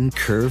line,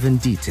 curve,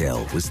 and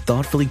detail was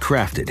thoughtfully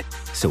crafted,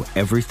 so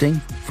everything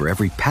for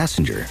every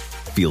passenger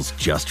feels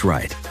just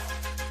right.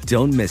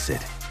 Don't miss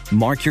it.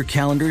 Mark your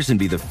calendars and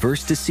be the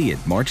first to see it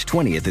March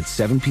 20th at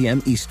 7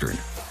 p.m. Eastern,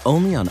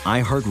 only on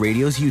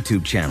iHeartRadio's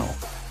YouTube channel.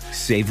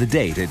 Save the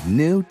date at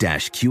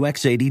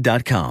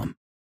new-QX80.com.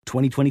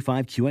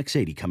 2025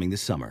 QX80 coming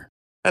this summer.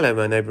 Hello,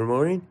 my neighbour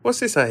Maureen. What's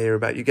this I hear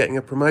about you getting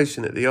a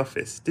promotion at the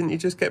office? Didn't you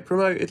just get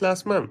promoted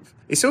last month?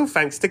 It's all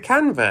thanks to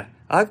Canva.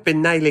 I've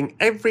been nailing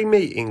every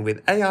meeting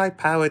with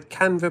AI-powered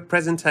Canva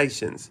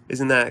presentations.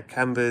 Isn't that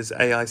Canva's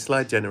AI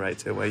slide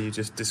generator, where you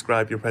just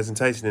describe your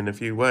presentation in a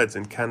few words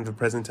and Canva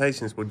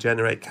presentations will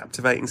generate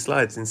captivating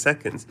slides in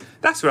seconds?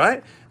 That's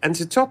right. And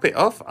to top it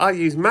off, I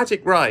use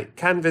Magic Write,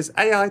 Canva's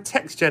AI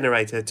text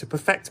generator, to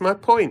perfect my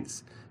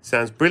points.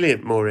 Sounds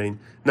brilliant, Maureen.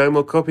 No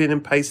more copying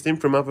and pasting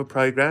from other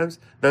programs.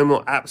 No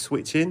more app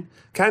switching.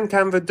 Can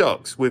Canva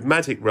Docs with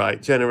Magic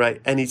Write generate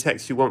any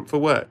text you want for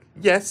work?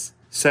 Yes.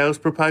 Sales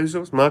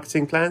proposals,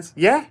 marketing plans?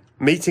 Yeah.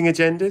 Meeting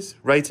agendas,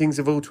 ratings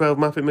of all 12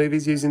 Muppet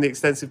movies using the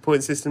extensive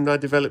point system I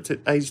developed at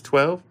age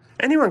 12?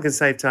 Anyone can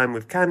save time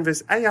with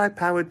Canva's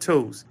AI-powered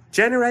tools.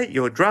 Generate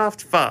your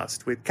draft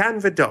fast with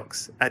Canva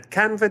Docs at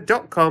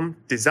canva.com,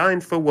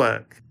 designed for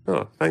work.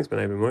 Oh, thanks, my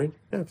neighbour Maureen.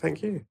 Yeah,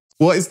 thank you.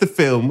 What is the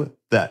film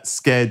that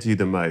scared you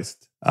the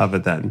most, other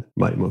than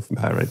Mighty Morphin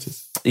Power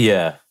Rangers?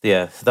 Yeah,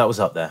 that was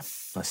up there.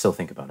 I still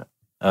think about it.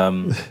 I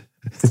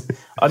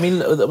mean,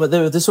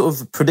 the sort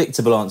of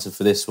predictable answer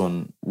for this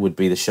one would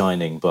be The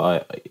Shining,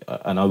 but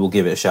I will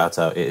give it a shout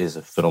out. It is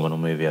a phenomenal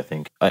movie, I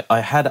think.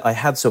 I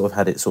had sort of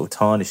had it sort of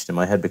tarnished in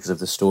my head because of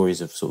the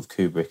stories of sort of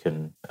Kubrick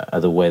and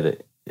the way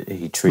that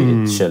he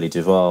treated Shelley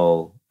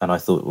Duvall, and I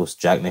thought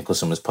Jack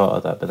Nicholson was part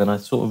of that. But then I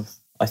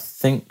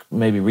think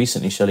maybe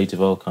recently Shelley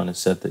Duvall kind of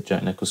said that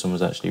Jack Nicholson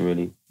was actually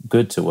really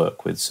good to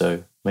work with,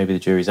 so maybe the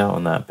jury's out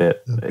on that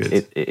bit.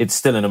 It's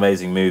still an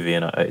amazing movie,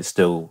 and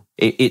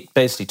it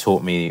basically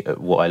taught me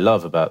what I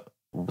love about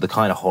the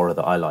kind of horror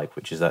that I like,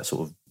 which is that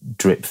sort of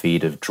drip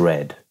feed of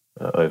dread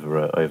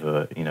over a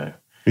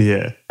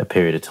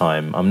period of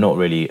time. I'm not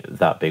really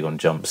that big on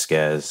jump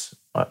scares.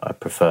 I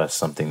prefer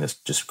something that's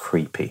just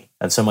creepy.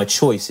 And so my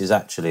choice is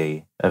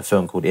actually a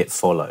film called It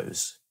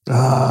Follows.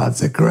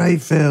 It's a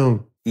great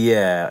film.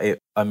 Yeah,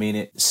 I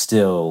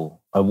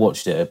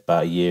watched it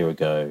about a year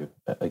ago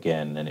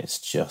again, and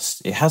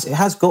it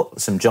has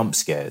got some jump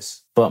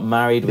scares, but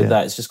married with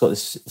that, it's just got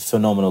this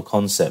phenomenal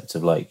concept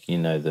of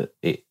that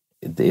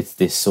it's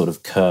this sort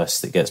of curse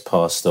that gets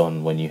passed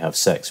on when you have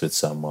sex with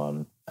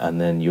someone,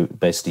 and then you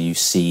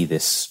see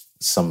this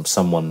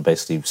someone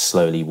basically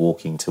slowly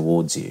walking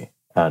towards you,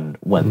 and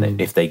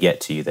when if they get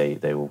to you,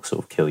 they will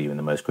sort of kill you in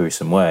the most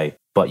gruesome way.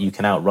 But you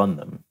can outrun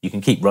them. You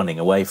can keep running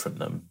away from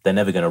them. They're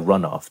never going to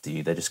run after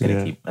you. They're just going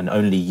to keep, and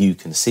only you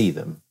can see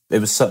them. It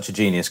was such a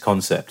genius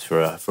concept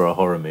for a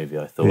horror movie,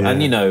 I thought.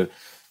 And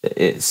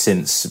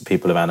since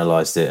people have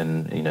analysed it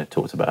and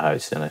talked about how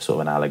it's sort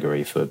of an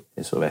allegory for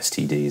sort of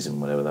STDs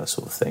and whatever, that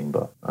sort of thing.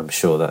 But I'm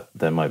sure that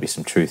there might be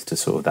some truth to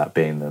sort of that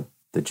being the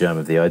germ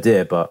of the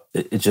idea. But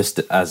it just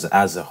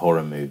as a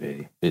horror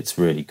movie, it's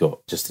really got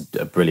just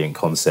a brilliant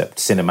concept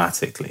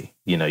cinematically.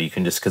 You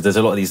can just, because there's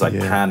a lot of these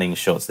panning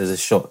shots. There's a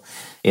shot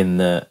in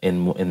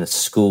the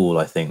school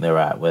I think they're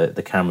at where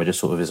the camera just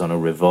sort of is on a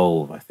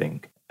revolve, I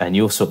think. And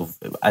you're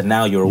and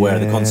now you're aware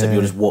of the concept.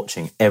 You're just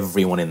watching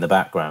everyone in the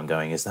background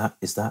going, is that?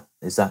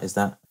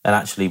 And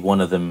actually one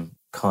of them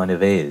kind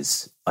of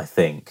is, I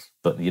think.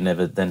 But you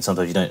never, then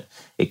sometimes you don't,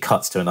 it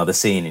cuts to another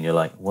scene and you're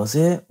like, was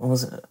it?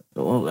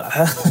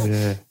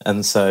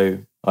 And so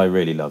I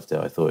really loved it.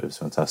 I thought it was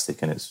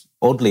fantastic. And it's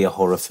oddly a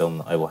horror film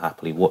that I will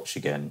happily watch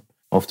again.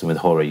 Often with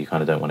horror, you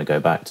kind of don't want to go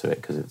back to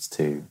it because it's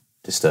too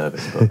disturbing.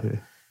 But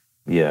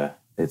yeah,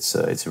 it's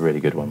a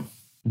really good one.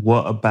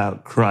 What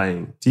about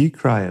crying? Do you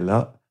cry a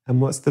lot? And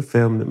what's the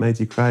film that made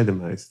you cry the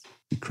most?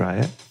 You cry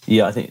it?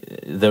 Yeah, I think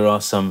there are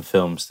some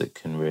films that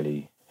can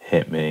really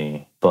hit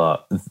me,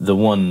 but the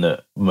one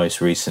that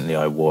most recently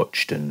I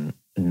watched and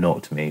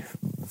knocked me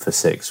for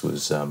six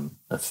was an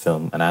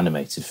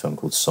animated film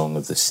called Song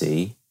of the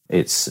Sea.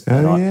 It's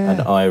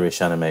an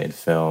Irish animated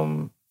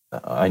film.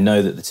 I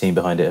know that the team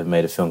behind it have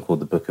made a film called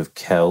The Book of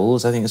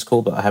Kells, I think it's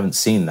called, but I haven't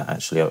seen that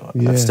actually.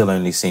 I've still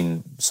only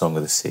seen Song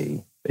of the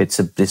Sea. It's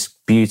this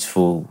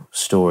beautiful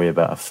story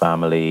about a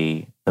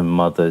family. The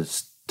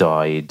mother's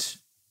died.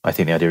 I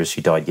think the idea is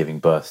she died giving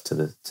birth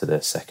to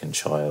their second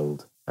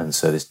child. And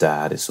so this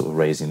dad is sort of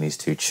raising these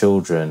two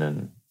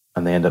children,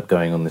 and they end up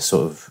going on this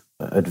sort of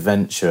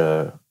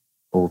adventure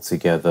all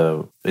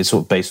together. It's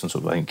sort of based on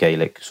sort of, I think,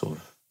 Gaelic sort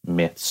of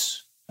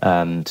myths.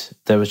 And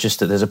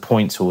there's a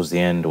point towards the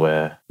end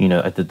where,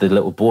 the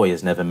little boy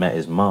has never met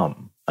his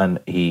mum, and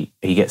he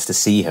gets to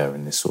see her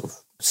in this sort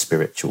of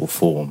spiritual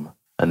form.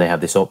 And they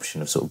have this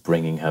option of sort of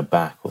bringing her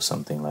back or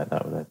something like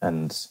that.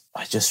 And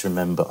I just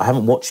remember, I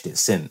haven't watched it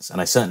since, and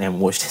I certainly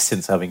haven't watched it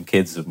since having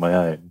kids of my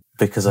own.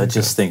 because I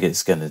just think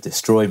it's going to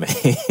destroy me.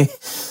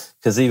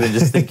 Because even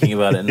just thinking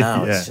about it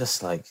now, Yeah. it's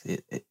just like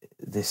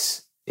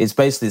this. It's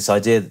basically this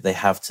idea that they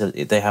have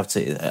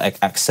to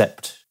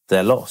accept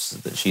their loss,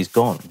 that she's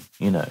gone,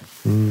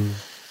 and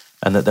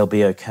that they'll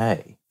be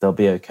okay. They'll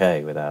be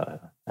okay without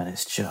her. And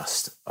it's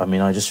just, I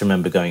mean, I just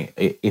remember going,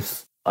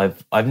 if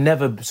I've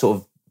never sort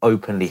of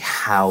openly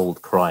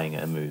howled crying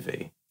at a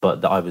movie,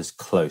 but I was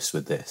close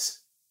with this.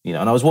 And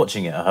I was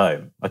watching it at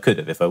home. I could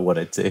have if I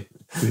wanted to.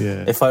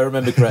 Yeah. If I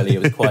remember correctly,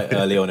 it was quite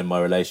early on in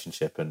my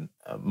relationship, and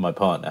my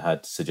partner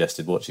had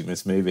suggested watching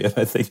this movie. And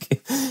I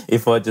think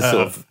if I just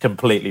sort of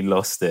completely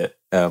lost it,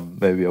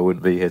 maybe I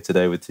wouldn't be here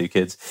today with 2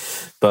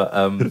 kids. But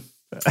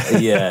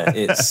yeah,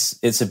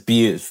 it's a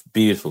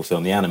beautiful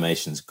film. The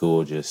animation's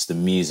gorgeous, the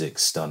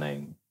music's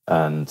stunning,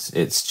 and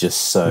it's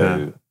just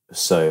so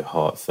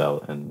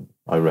heartfelt. And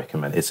I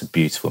recommend. It's a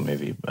beautiful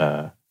movie.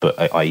 But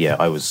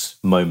I was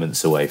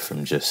moments away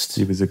from just.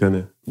 You was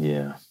gonna.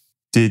 Yeah.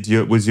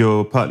 Was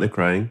your partner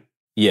crying?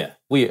 Yeah,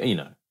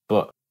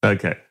 but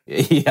okay.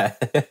 Yeah.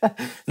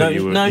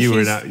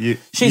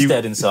 She's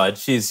dead inside.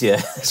 She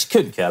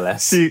couldn't care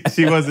less.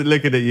 She wasn't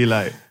looking at you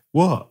like,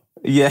 what?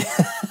 Yeah.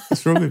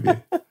 What's wrong with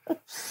you?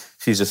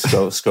 She's just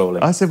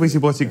scrolling. I said we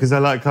should watch it because I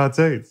like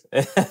cartoons.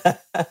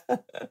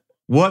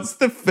 What's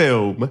the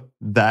film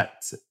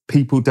that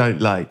people don't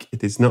like?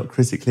 It is not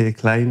critically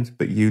acclaimed,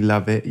 but you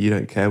love it. You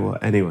don't care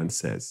what anyone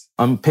says.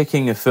 I'm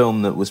picking a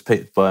film that was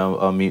picked by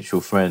our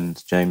mutual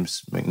friend,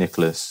 James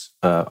McNicholas.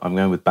 I'm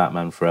going with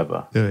Batman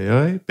Forever.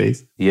 Oi,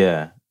 beast.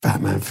 Yeah.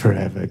 Batman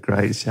Forever.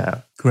 Great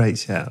shout. Great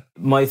shout.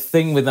 My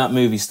thing with that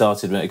movie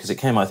started because it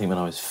came, I think, when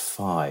I was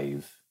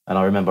 5. And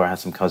I remember I had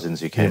some cousins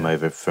who came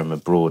over from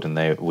abroad, and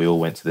we all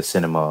went to the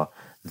cinema.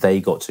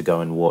 They got to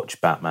go and watch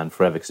Batman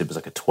Forever because it was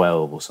like a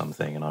 12 or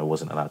something, and I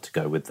wasn't allowed to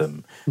go with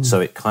them. So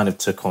it kind of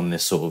took on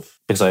this sort of,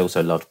 because I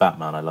also loved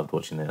Batman, I loved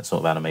watching that sort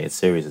of animated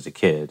series as a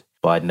kid,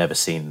 but I'd never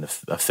seen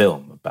a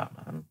film of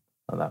Batman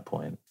at that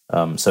point.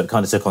 So it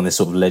kind of took on this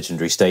sort of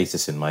legendary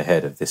status in my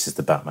head of this is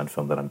the Batman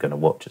film that I'm going to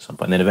watch at some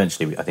point. And then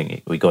eventually I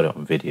think we got it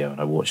on video,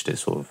 and I watched it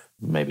sort of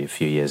maybe a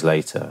few years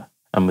later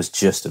and was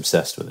just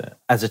obsessed with it.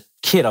 As a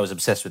kid, I was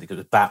obsessed with it because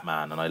it was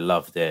Batman, and I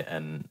loved it,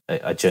 and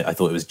I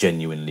thought it was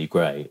genuinely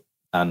great.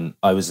 And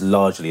I was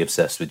largely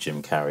obsessed with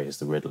Jim Carrey as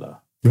the Riddler.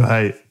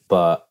 Right.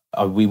 But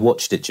we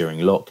watched it during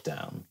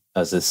lockdown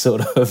as a sort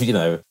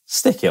of,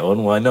 stick it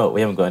on, why not? We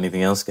haven't got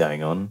anything else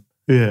going on.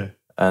 Yeah.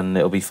 And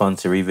it'll be fun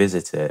to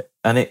revisit it.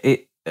 And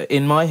it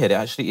in my head,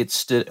 obviously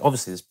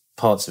there's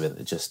parts of it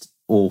that are just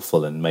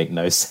awful and make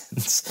no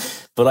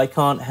sense. But I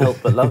can't help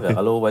but love it.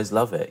 I'll always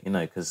love it,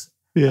 because...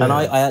 Yeah. And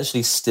I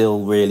actually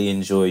still really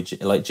enjoy...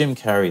 Like, Jim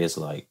Carrey is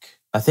like...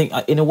 I think,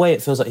 in a way,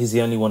 it feels like he's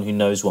the only one who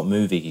knows what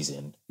movie he's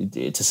in,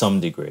 to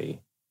some degree,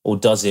 or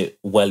does it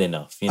well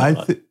enough.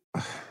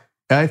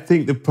 I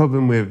think the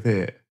problem with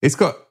it, it's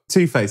got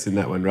Two-Face in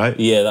that one, right?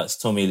 Yeah, that's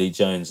Tommy Lee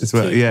Jones as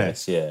well.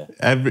 Two-Face, yeah.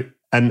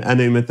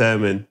 And Uma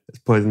Thurman as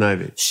Poison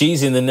Ivy.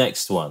 She's in the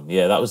next one.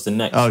 Yeah, that was the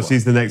next one. Oh,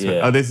 she's the next one.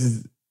 Oh, this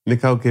is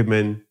Nicole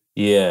Kidman.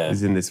 Yeah,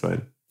 is in this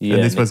one. Yeah,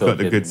 and this Nicole one's got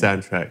the good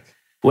Kidman. soundtrack.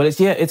 Well,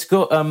 it's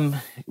got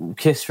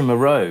 "Kiss from a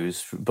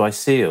Rose" by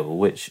Seal,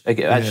 which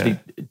actually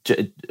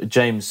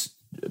James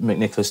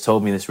McNicholas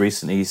told me this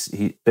recently.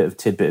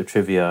 Tidbit of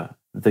trivia: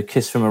 the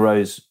 "Kiss from a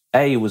Rose"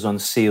 was on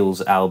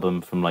Seal's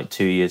album from like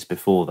 2 years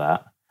before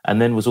that,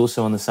 and then was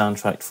also on the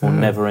soundtrack for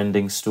Never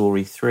Ending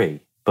Story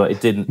 3. But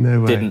it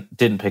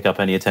didn't pick up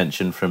any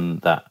attention from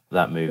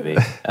that movie.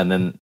 And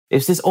then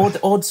it's this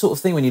odd sort of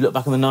thing when you look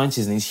back on the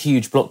 90s, and these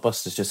huge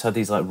blockbusters just had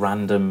these like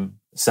random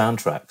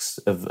soundtracks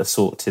of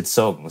assorted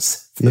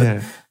songs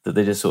that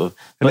they just sort of...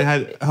 And they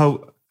had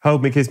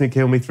Hold Me, Kiss Me,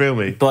 Kill Me, Thrill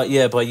Me. But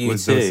yeah, by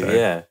U2,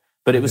 yeah.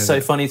 But it was so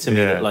funny to me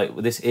that like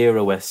this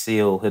era where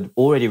Seal had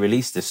already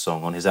released this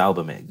song on his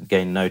album, it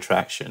gained no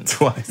traction.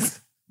 Twice.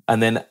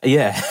 And then,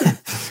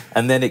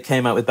 and then it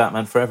came out with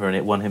Batman Forever, and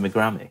it won him a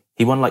Grammy.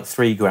 He won like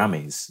 3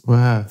 Grammys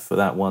for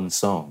that one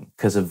song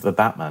because of a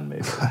Batman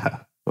movie.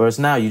 Wow. Whereas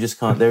now you just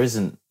can't. There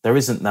isn't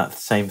that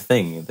same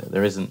thing.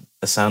 There isn't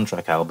a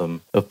soundtrack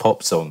album of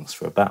pop songs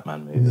for a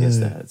Batman movie, is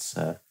there?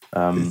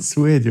 It's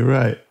weird. You're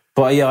right.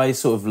 But yeah, I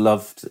sort of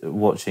loved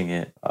watching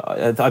it.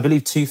 I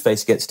believe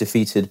Two-Face gets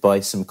defeated by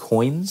some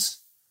coins.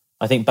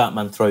 I think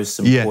Batman throws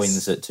some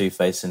coins at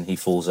Two-Face and he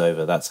falls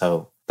over. That's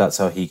how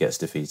he gets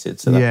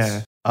defeated.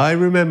 So I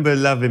remember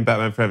loving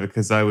Batman Forever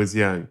because I was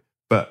young.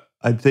 But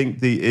I think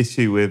the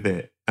issue with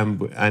it,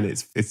 and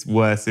it's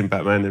worse in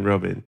Batman and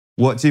Robin.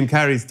 What Jim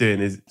Carrey's doing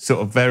is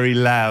sort of very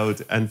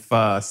loud and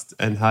fast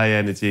and high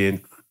energy and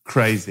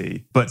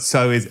crazy, but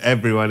so is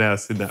everyone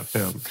else in that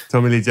film.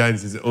 Tommy Lee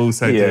Jones is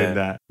also doing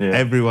that. Yeah.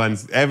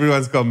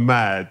 Everyone's gone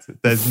mad.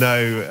 There's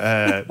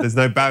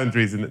no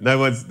boundaries, and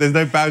there's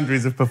no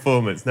boundaries of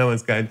performance. No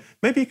one's going,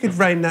 maybe you could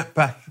rein that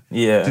back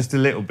just a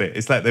little bit.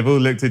 It's like they've all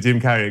looked at Jim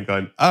Carrey and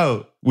gone,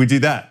 oh, we do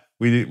that.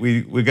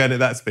 We're going at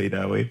that speed,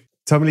 are we?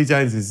 Tommy Lee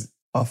Jones is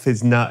off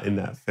his nut in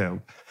that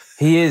film.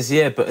 He is,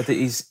 yeah, but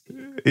he's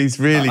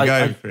really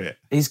going for it.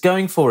 He's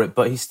going for it,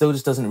 but he still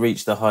just doesn't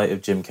reach the height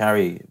of Jim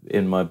Carrey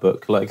in my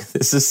book. Like,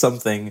 this is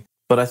something...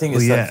 But I think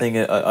it's that thing.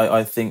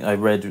 I think I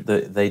read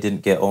that they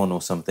didn't get on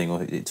or something,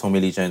 or Tommy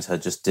Lee Jones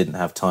just didn't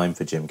have time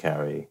for Jim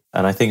Carrey.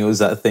 And I think it was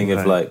that thing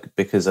of like,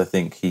 because I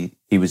think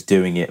he was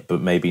doing it,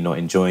 but maybe not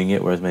enjoying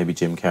it, whereas maybe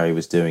Jim Carrey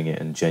was doing it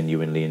and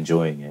genuinely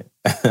enjoying it,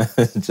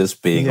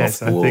 just being off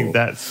the wall. I think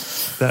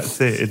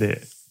that's it, isn't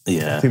it?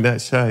 Yeah, I think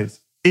that shows.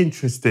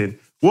 Interesting.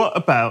 What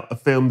about a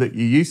film that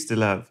you used to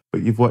love,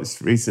 but you've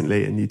watched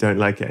recently and you don't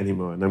like it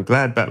anymore? And I'm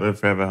glad Batman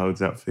Forever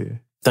holds up for you.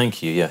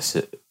 Thank you. Yes.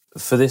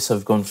 For this,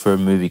 I've gone for a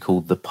movie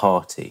called The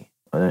Party.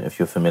 I don't know if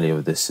you're familiar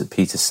with this.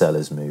 Peter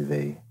Sellers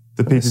movie.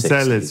 The Peter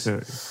Sellers.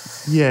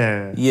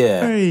 Yeah.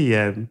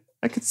 Very.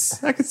 I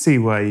could see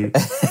why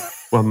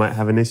one might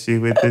have an issue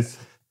with this.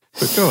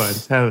 But go on,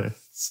 tell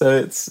us. So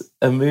it's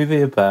a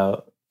movie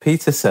about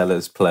Peter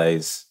Sellers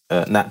plays.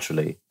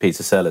 Naturally,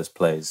 Peter Sellers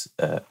plays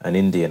an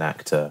Indian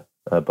actor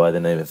by the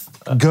name of.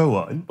 Go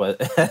on. By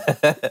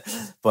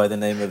the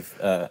name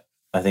of.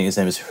 I think his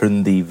name is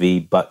Hundi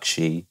V.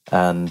 Bakshi,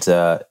 and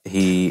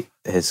he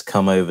has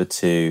come over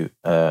to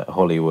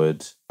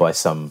Hollywood by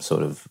some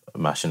sort of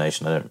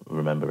machination. I don't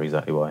remember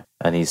exactly why.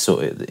 And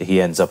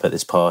he ends up at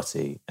this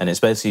party, and it's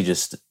basically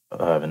just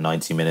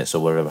 90 minutes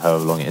or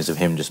however long it is of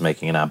him just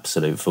making an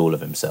absolute fool of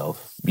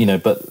himself.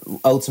 But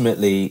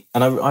ultimately,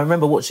 and I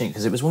remember watching it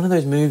because it was one of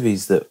those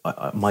movies that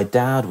my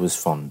dad was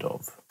fond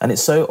of. And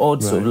it's so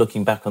odd sort of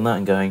looking back on that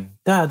and going,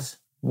 Dad,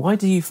 why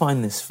do you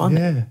find this funny?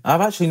 Yeah.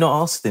 I've actually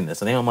not asked him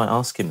this. I think I might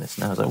ask him this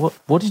now. I was like,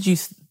 what did you,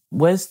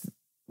 what's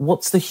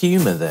the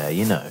humour there,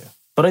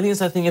 But I think it's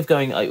that thing of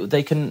going,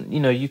 they can,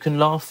 you can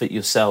laugh at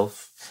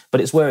yourself,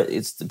 but it's where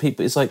it's the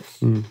people, it's like,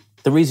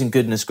 the reason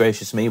Goodness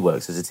Gracious Me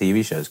works as a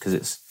TV show is because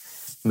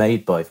it's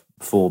made by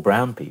 4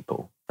 brown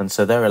people. And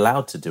so they're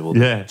allowed to do all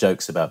the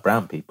jokes about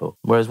brown people.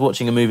 Whereas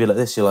watching a movie like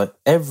this, you're like,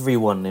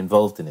 everyone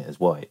involved in it is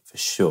white, for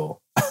sure.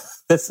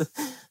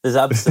 There's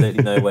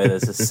absolutely no way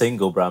there's a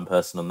single brown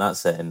person on that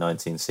set in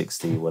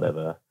 1960,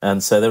 whatever.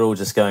 And so they're all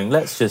just going,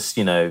 let's just,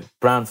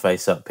 brown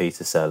face up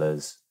Peter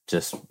Sellers,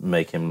 just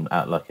make him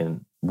act like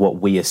what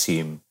we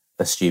assume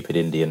a stupid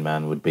Indian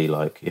man would be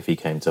like if he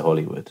came to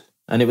Hollywood.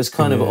 And it was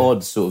kind of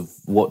odd sort of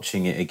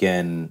watching it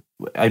again.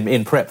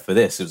 In prep for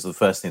this, it was the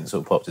first thing that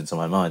sort of popped into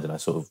my mind, and I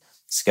sort of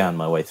scanned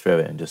my way through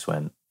it and just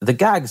went, the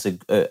gags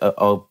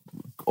are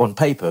on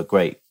paper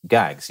great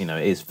gags, it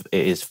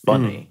is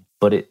funny,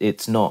 but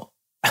it's not.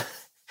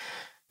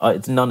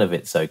 None of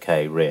it's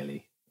okay,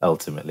 really.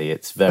 Ultimately,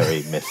 it's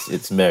very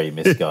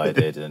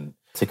misguided, and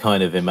to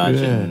kind of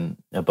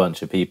imagine a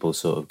bunch of people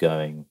sort of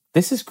going,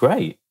 "This is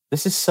great.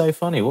 This is so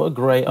funny. What a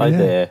great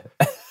idea.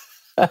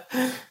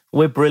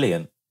 We're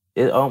brilliant,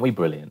 aren't we?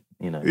 Brilliant,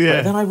 Yeah.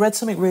 But then I read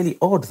something really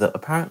odd that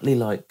apparently,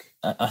 like,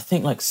 I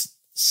think, like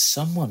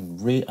someone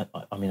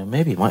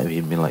maybe it might have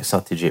even been like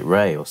Satyajit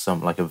Ray or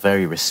some like a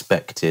very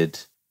respected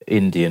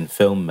Indian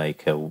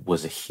filmmaker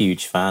was a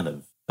huge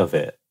fan of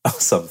it or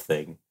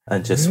something.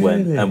 And just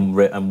went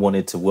and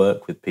wanted to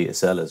work with Peter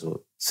Sellers.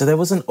 So there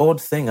was an odd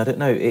thing. I don't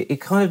know.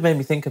 It kind of made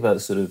me think about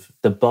sort of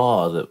the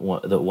bar that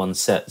one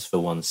sets for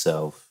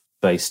oneself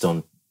based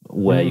on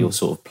where you're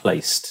sort of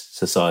placed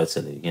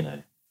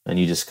societally, And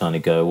you just kind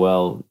of go,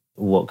 well,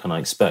 what can I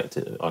expect?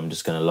 I'm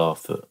just going to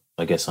laugh at,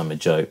 I guess I'm a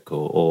joke,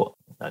 or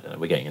I don't know,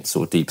 we're getting into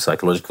sort of deep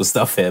psychological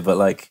stuff here, but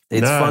like,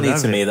 it's funny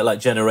to me that like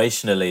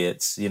generationally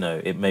it's,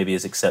 it maybe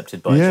is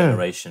accepted by a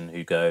generation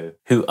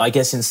who I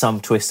guess in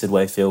some twisted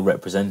way feel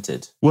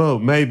represented. Well,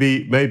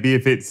 maybe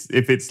if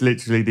it's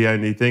literally the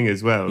only thing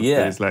as well.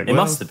 Yeah, it's like, it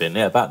must have been,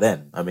 back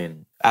then. I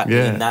mean,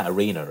 in that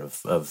arena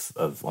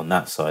of on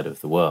that side of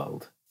the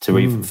world,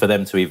 for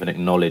them to even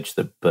acknowledge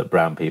that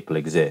brown people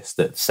exist,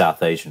 that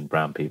South Asian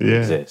brown people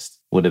exist,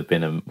 would have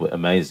been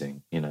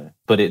amazing,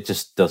 But it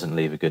just doesn't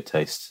leave a good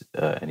taste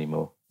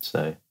anymore.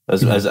 So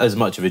as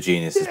much of a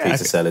genius as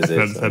Peter Sellers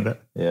is.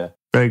 Yeah.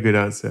 Very good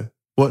answer.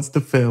 What's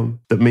the film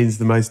that means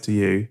the most to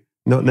you?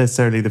 Not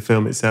necessarily the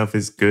film itself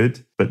is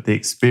good, but the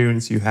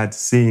experience you had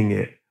seeing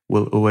it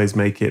will always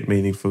make it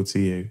meaningful to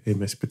you.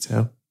 Himesh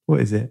Patel,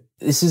 what is it?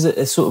 This is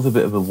a sort of a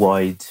bit of a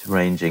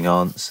wide-ranging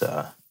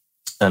answer.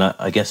 And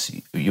I guess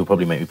you'll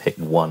probably make me pick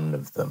one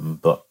of them,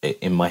 but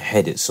in my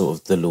head it's sort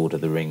of the Lord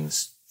of the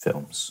Rings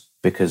films.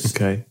 Because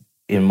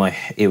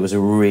it was a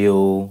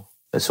real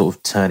sort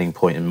of turning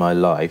point in my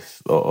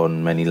life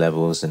on many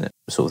levels, and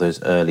sort of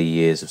those early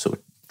years of sort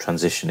of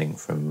transitioning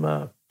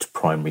from to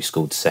primary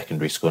school to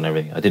secondary school and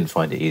everything. I didn't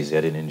find it easy.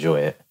 I didn't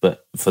enjoy it.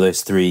 But for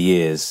those 3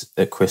 years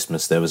at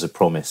Christmas, there was a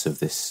promise of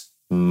this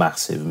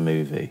massive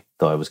movie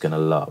that I was going to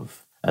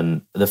love.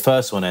 And the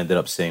first one I ended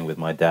up seeing with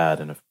my dad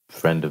and a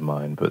friend of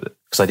mine, but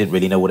because I didn't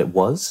really know what it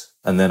was.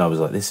 And then I was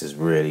like, this is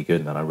really good.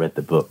 And then I read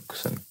the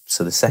books. And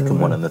so the second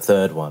one and the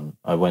third one,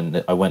 I went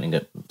and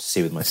got to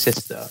see with my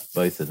sister,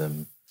 both of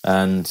them.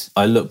 And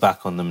I look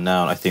back on them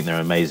now and I think they're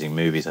amazing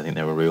movies. I think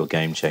they were real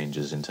game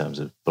changers in terms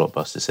of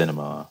blockbuster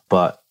cinema.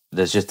 But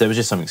there was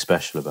just something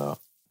special about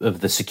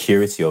the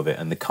security of it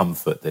and the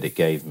comfort that it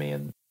gave me.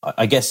 And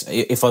I guess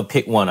if I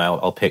pick one,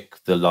 I'll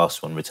pick the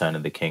last one, Return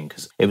of the King,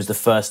 because it was the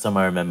first time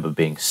I remember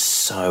being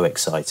so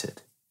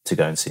excited to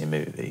go and see a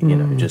movie,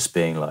 just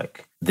being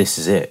like, this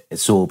is it.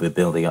 It's all been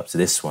building up to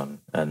this one,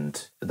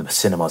 and the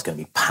cinema's going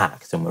to be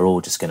packed, and we're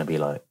all just going to be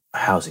like,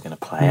 how's it going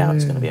to play out?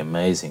 It's going to be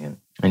amazing.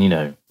 And you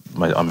know,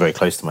 I'm very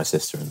close to my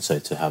sister, and so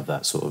to have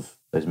that sort of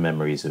those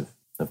memories of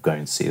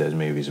going to see those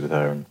movies with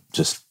her and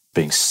just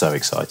being so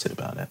excited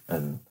about it,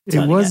 and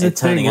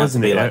turning out to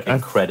be like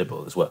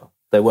incredible as well.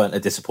 They weren't a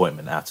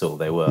disappointment at all.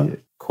 They were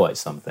quite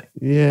something.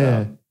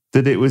 Yeah,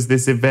 that it was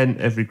this event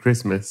every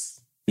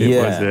Christmas.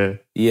 It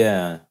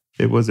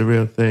was a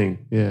real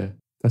thing. Yeah,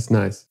 that's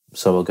nice.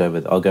 So I'll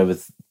go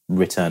with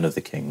Return of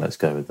the King. Let's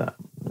go with that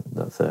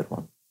third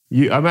one.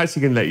 I'm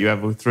actually going to let you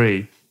have all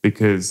three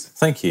because...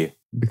 Thank you.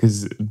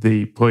 Because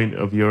the point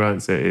of your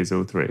answer is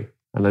all three.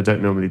 And I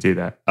don't normally do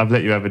that. I've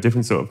let you have a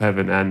different sort of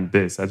heaven and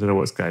this. I don't know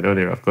what's going on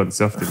here. I've gone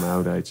soft in my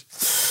old age.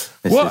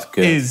 What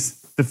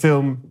is the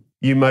film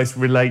you most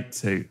relate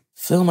to?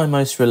 Film I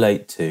most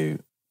relate to?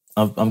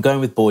 I'm going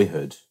with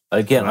Boyhood.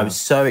 Again, I was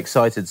so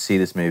excited to see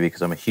this movie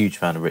because I'm a huge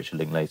fan of Richard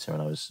Linklater,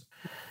 and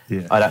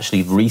I'd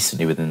actually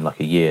recently, within like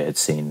a year, had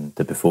seen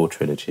the Before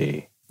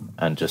trilogy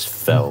and just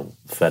fell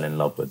in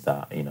love with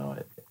that, you know.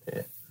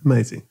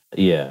 Amazing.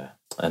 Yeah,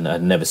 and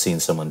I'd never seen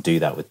someone do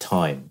that with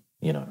time,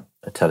 you know,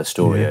 tell a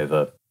story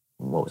over,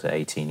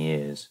 18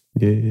 years.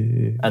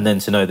 Yeah. And then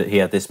to know that he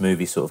had this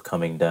movie sort of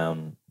coming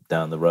down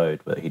the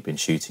road, but he'd been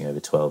shooting over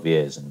 12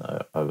 years, and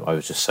I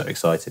was just so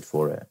excited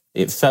for it.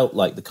 It felt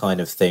like the kind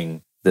of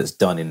thing that's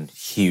done in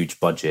huge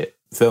budget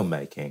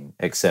filmmaking,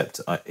 except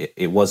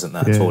it wasn't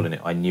that at all, and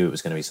I knew it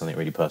was going to be something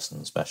really personal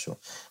and special.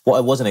 What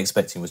I wasn't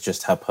expecting was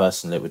just how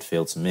personal it would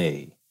feel to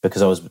me,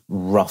 because I was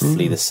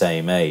roughly the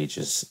same age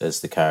as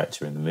the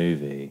character in the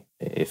movie,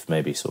 if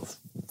maybe sort of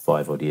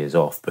 5 odd years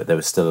off, but there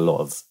was still a lot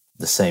of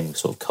the same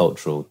sort of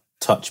cultural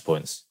touch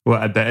points.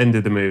 What, at the end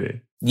of the movie?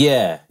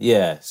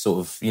 Yeah, sort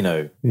of, you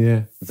know,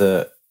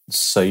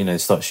 so, you know,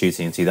 start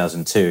shooting in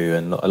 2002,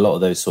 and a lot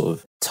of those sort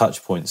of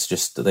touch points,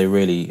 just they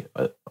really,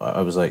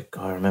 I was like,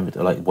 I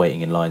remember like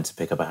waiting in line to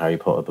pick up a Harry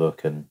Potter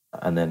book, and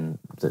then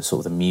the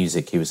sort of the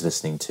music he was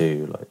listening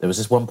to. Like there was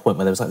this one point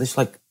where there was like this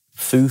like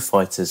Foo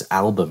Fighters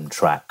album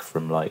track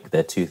from like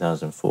their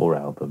 2004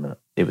 album, and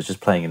it was just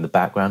playing in the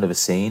background of a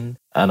scene.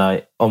 And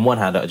on one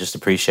hand, I just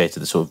appreciated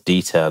the sort of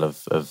detail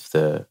of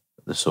the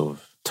sort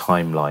of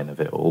timeline of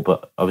it all,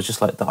 but I was just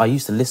like, I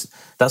used to listen,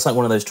 that's like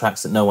one of those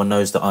tracks that no one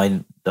knows that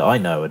I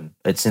know, and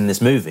it's in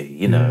this movie,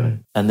 you know.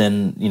 And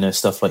then, you know,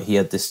 stuff like he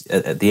had this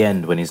at the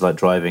end when he's like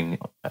driving,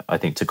 I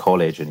think, to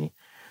college, and he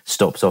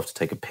stops off to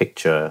take a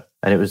picture,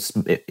 and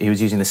he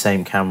was using the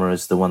same camera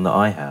as the one that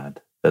I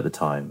had at the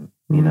time,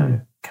 you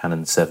know,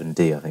 Canon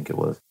 7D, I think it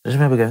was. I just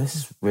remember going, this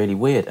is really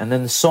weird. And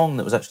then the song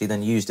that was actually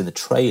then used in the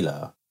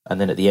trailer,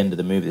 and then at the end of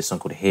the movie, this song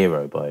called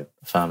Hero by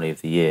Family of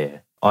the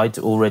Year, I'd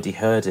already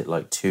heard it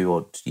like 2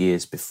 odd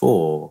years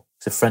before.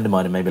 So a friend of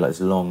mine had made me like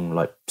this long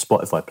like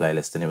Spotify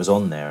playlist, and it was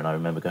on there, and I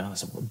remember going,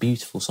 what a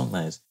beautiful song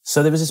that is.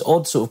 So there was this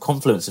odd sort of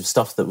confluence of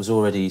stuff that was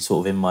already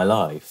sort of in my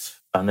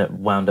life, and that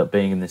wound up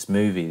being in this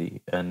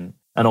movie. And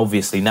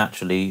obviously,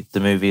 naturally,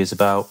 the movie is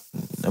about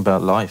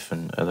life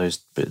and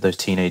those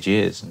teenage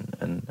years,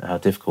 and how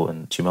difficult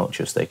and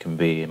tumultuous they can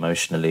be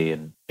emotionally.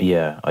 And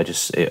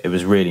it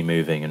was really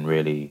moving and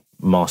really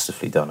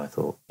masterfully done, I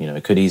thought. You know,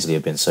 it could easily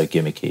have been so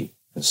gimmicky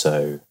and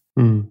so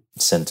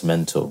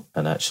sentimental,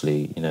 and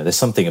actually, you know, there's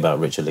something about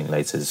Richard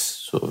Linklater's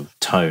sort of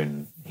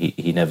tone.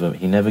 He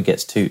never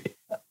gets too.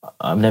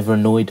 I'm never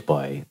annoyed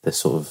by the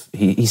sort of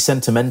he's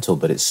sentimental,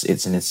 but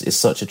it's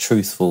such a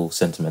truthful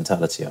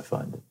sentimentality. I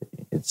find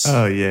it's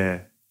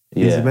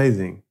he's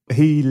amazing.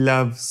 He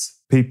loves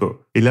people.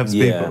 He loves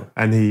people,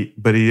 and he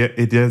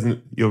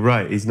doesn't. You're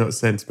right. He's not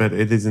sentimental.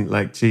 It isn't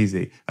like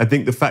cheesy. I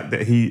think the fact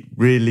that he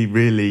really,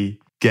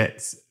 really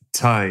gets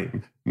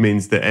time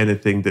means that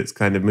anything that's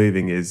kind of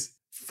moving is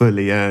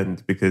fully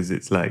earned, because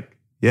it's like,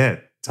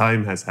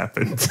 time has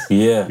happened.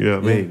 You know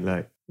what I mean?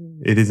 Like,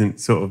 it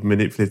isn't sort of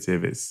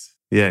manipulative.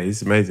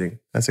 He's amazing.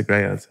 That's a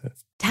great answer.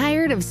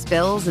 Tired of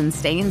spills and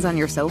stains on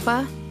your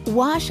sofa?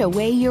 Wash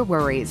away your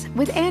worries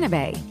with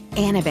Anabay.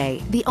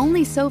 Anabay, the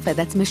only sofa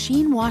that's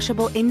machine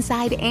washable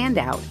inside and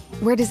out,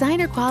 where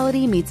designer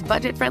quality meets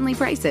budget-friendly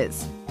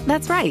prices.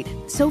 That's right,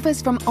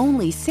 sofas from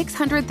only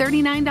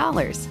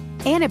 $639.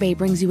 Anabay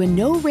brings you a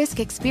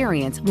no-risk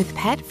experience with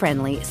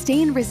pet-friendly,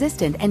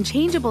 stain-resistant, and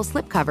changeable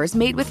slipcovers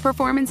made with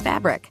performance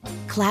fabric,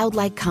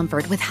 cloud-like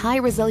comfort with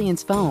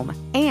high-resilience foam,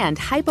 and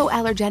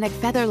hypoallergenic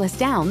featherless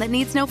down that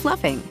needs no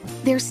fluffing.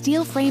 Their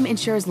steel frame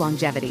ensures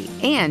longevity,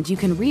 and you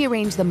can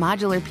rearrange the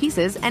modular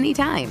pieces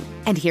anytime.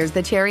 And here's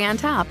the cherry on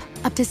top,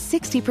 up to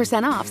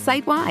 60% off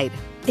site-wide.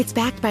 It's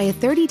backed by a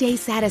 30-day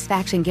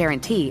satisfaction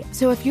guarantee,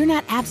 so if you're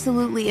not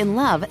absolutely in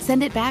love,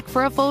 send it back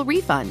for a full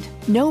refund.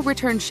 No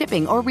return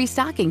shipping or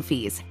restocking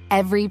fees.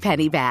 Every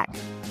penny back.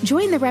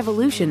 Join the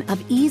revolution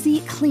of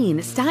easy,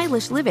 clean,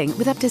 stylish living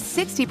with up to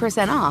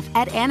 60% off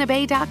at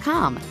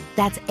anabay.com.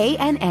 That's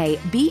ANABEI.com.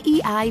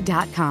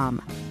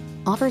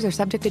 Offers are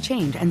subject to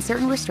change and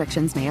certain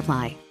restrictions may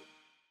apply.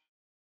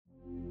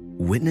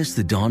 Witness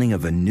the dawning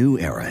of a new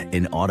era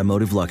in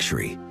automotive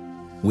luxury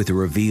with a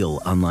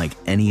reveal unlike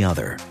any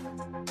other,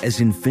 as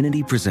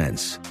Infiniti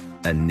presents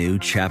a new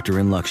chapter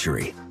in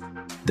luxury,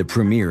 the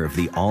premiere of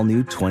the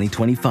all-new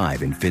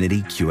 2025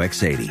 Infiniti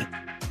QX80.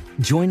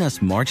 Join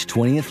us March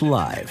 20th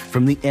live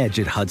from the Edge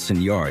at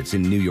Hudson Yards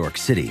in New York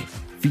City,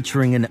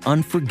 featuring an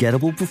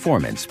unforgettable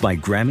performance by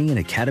Grammy and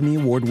Academy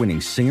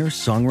Award-winning singer,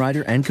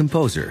 songwriter, and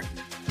composer,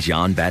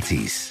 Jon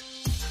Batiste.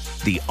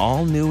 The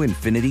all-new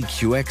Infiniti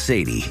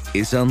QX80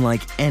 is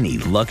unlike any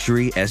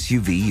luxury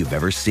SUV you've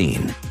ever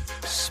seen.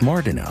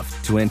 Smart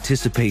enough to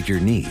anticipate your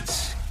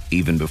needs,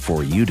 even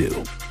before you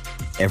do.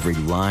 Every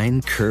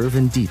line, curve,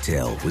 and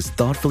detail was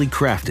thoughtfully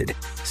crafted,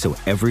 so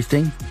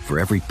everything for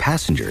every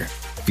passenger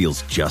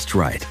feels just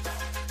right.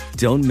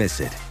 Don't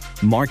miss it.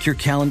 Mark your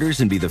calendars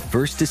and be the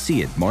first to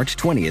see it March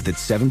 20th at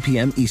 7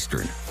 p.m.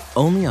 Eastern,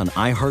 only on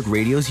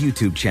iHeartRadio's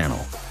YouTube channel.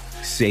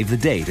 Save the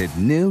date at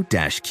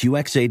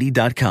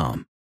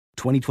new-QX80.com.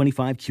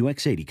 2025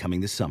 QX80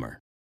 coming this summer.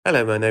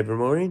 Hello, my neighbour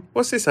Maureen.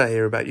 What's this I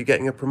hear about you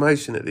getting a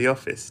promotion at the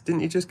office? Didn't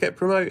you just get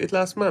promoted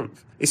last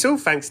month? It's all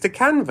thanks to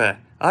Canva.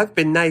 I've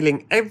been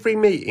nailing every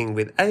meeting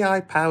with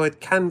AI-powered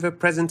Canva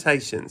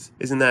presentations.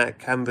 Isn't that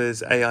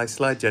Canva's AI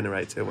slide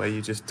generator, where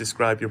you just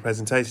describe your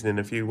presentation in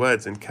a few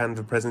words and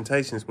Canva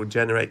presentations will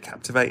generate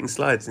captivating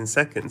slides in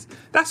seconds?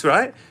 That's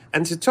right.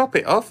 And to top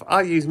it off,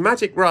 I use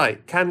Magic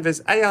Write,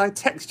 Canva's AI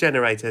text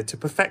generator, to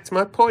perfect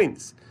my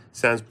points.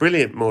 Sounds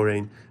brilliant,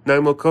 Maureen.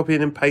 No more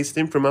copying and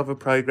pasting from other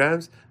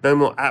programs. No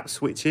more app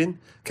switching.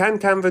 Can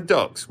Canva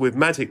Docs with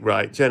Magic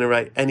Write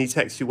generate any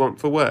text you want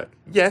for work?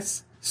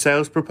 Yes.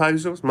 Sales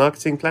proposals,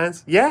 marketing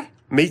plans? Yeah.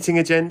 Meeting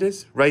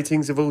agendas,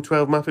 ratings of all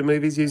 12 Muppet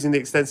movies using the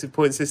extensive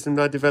point system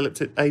I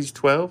developed at age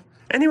 12?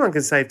 Anyone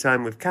can save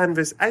time with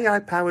Canva's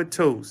AI-powered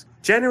tools.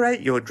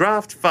 Generate your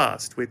draft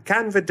fast with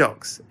Canva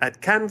Docs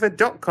at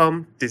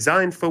canva.com,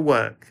 designed for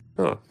work.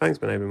 Oh, thanks,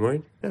 my neighbour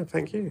Maureen. Yeah,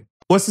 thank you.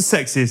 What's the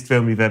sexiest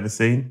film you've ever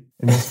seen,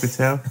 Himesh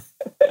Patel?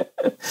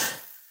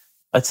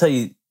 I tell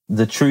you,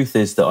 the truth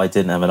is that I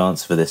didn't have an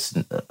answer for this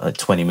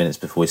 20 minutes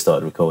before we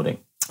started recording.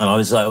 And I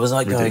was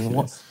like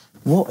going,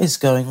 what is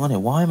going on here?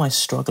 Why am I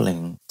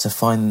struggling to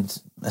find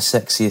a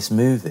sexiest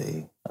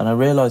movie? And I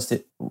realised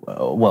it,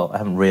 well, I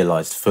haven't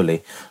realised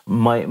fully.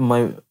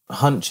 My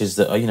hunch is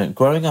that,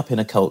 growing up in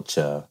a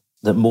culture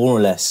that more or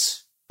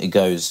less it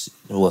goes,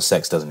 well,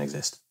 sex doesn't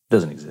exist. It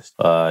doesn't exist.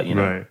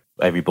 Right.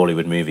 Every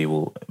Bollywood movie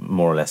will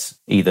more or less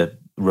either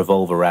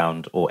revolve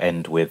around or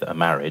end with a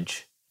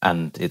marriage,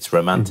 and it's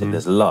romantic. Mm-hmm.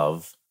 There's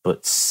love,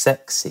 but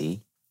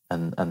sexy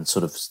and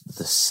sort of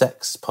the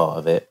sex part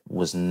of it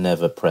was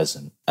never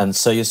present. And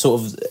so you're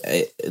sort of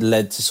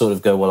led to sort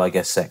of go, well, I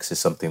guess sex is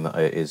something that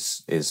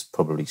is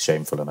probably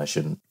shameful, and I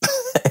shouldn't.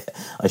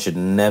 I should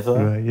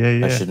never.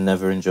 I should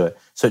never enjoy it.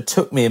 So it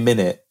took me a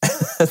minute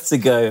to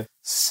go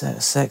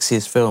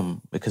sexiest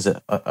film, because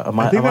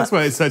I think that's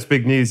why it's such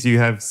big news. You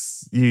have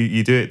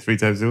you do it 3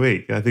 times a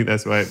week. I think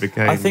that's why it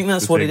became. I think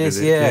that's what it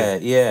is.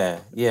 Yeah.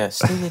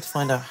 Still need to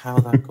find out how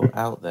that got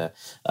out there.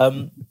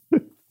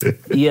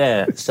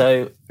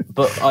 So,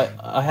 but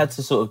I had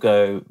to sort of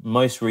go.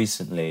 Most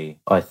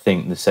recently, I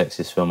think the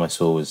sexiest film I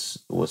saw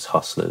was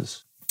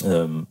Hustlers.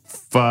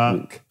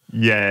 Fuck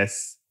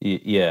yes.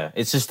 Yeah,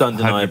 it's just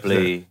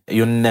undeniably. 100%.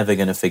 You're never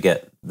going to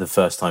forget the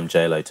first time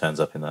J-Lo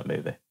turns up in that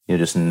movie. You're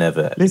just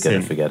never going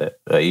to forget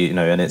it.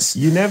 And it's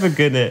you're never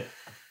gonna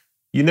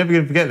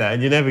forget that,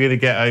 and you're never gonna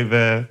get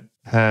over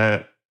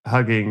her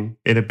hugging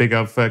in a big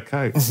old fur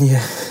coat.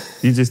 Yeah,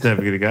 you're just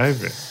never gonna go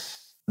over it.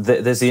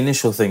 There's the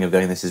initial thing of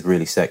going, this is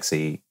really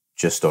sexy,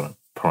 just on a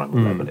primal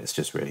level. It's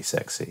just really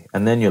sexy,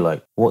 and then you're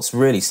like, what's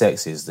really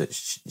sexy is that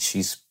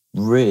she's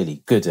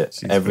really good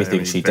at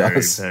everything she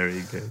does.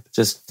 Very good.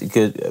 Just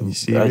good.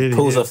 She really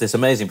pulls off this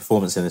amazing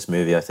performance in this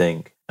movie, I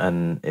think,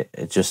 and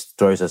it just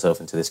throws herself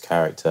into this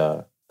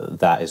character.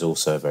 That is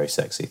also a very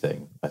sexy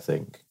thing, I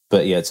think.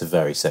 But yeah, it's a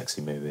very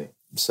sexy movie.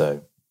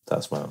 So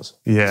that's my answer.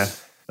 Yeah.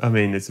 I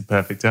mean, it's a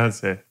perfect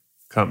answer.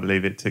 Can't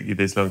believe it took you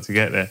this long to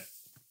get there.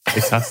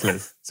 It's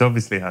Hustlers. It's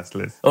obviously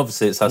Hustlers.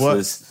 Obviously it's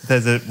Hustlers.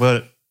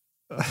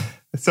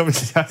 It's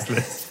obviously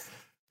Hustlers.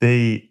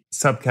 The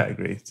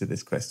subcategory to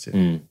this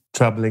question,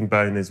 troubling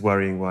boners,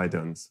 worrying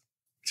wide-ons,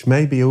 which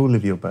may be all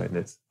of your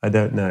boners. I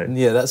don't know.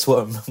 Yeah, that's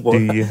what do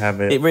you have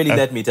it? It really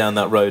led me down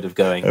that road of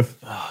going,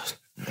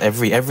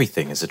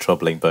 everything is a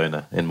troubling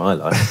boner in my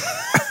life.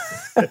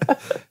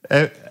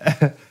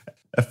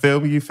 A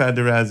film you found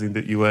arousing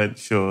that you weren't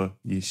sure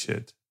you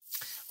should.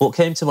 What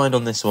came to mind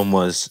on this one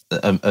was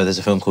there's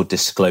a film called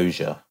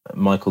Disclosure,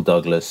 Michael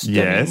Douglas,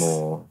 Demi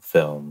Moore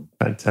film.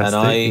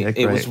 Fantastic. And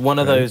it was one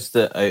of those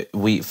that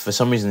for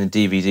some reason the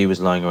DVD was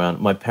lying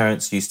around. My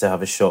parents used to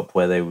have a shop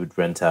where they would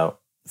rent out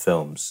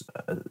films,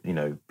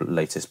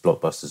 latest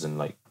blockbusters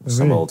and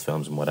some old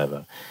films and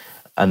whatever.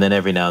 And then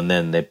every now and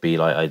then they'd be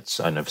like, I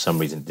don't know, for some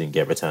reason it didn't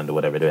get returned or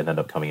whatever, it would end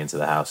up coming into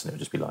the house and it would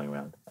just be lying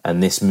around.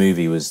 And this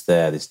movie was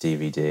there, this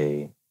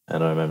DVD,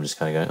 and I remember just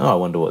kind of going, I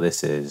wonder what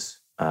this is.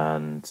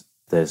 And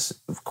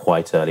there's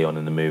quite early on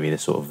in the movie, the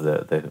sort of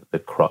the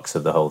crux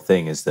of the whole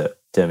thing is that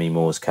Demi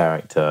Moore's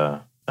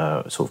character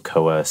sort of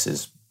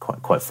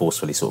quite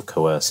forcefully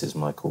coerces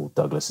Michael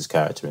Douglas's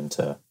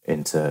character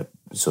into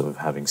sort of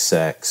having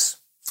sex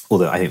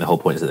Although I think the whole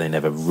point is that they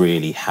never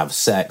really have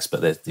sex, but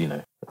there's,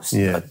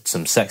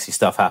 some sexy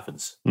stuff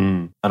happens.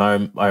 And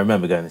I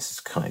remember going, this is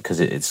kind of, because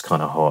it's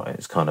kind of hot.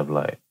 It's kind of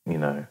like,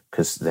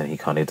 because then he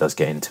kind of does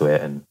get into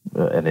it, and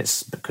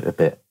it's a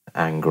bit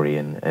angry,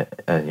 and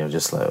you're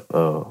just like,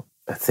 oh,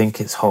 I think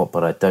it's hot,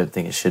 but I don't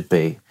think it should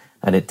be.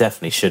 And it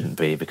definitely shouldn't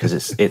be, because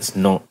it's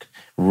not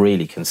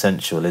really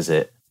consensual, is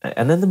it?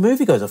 And then the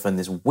movie goes off on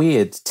this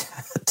weird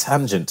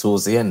tangent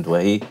towards the end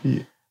where he...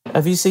 Yeah.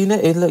 Have you seen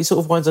it? He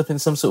sort of winds up in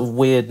some sort of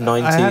weird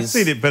 90s... I have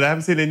seen it, but I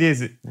haven't seen it in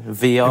years.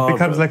 VR. It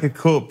becomes like a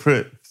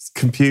corporate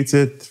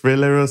computer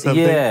thriller or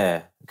something.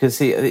 Yeah,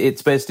 because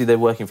it's basically they're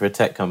working for a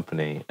tech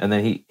company, and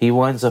then he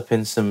winds up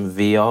in some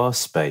VR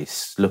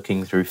space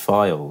looking through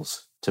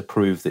files to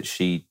prove that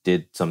she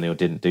did something or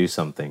didn't do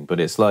something.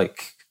 But it's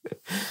like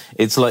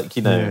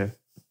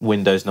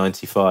Windows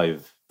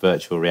 95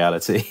 virtual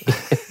reality.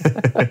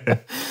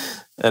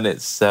 And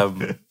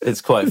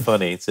it's quite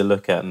funny to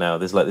look at now.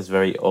 There's like this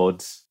very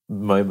odd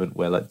moment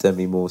where like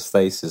Demi Moore's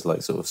face is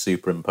like sort of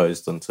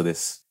superimposed onto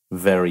this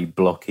very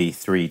blocky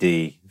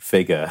 3D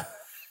figure,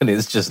 and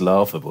it's just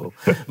laughable.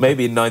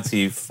 Maybe in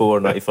 94 or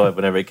 95,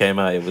 whenever it came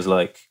out, it was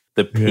like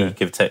the peak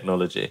of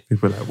technology.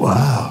 People were like,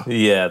 wow.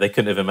 Yeah, they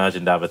couldn't have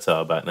imagined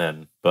Avatar back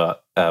then,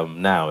 but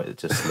now it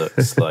just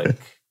looks like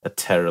a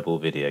terrible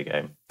video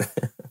game.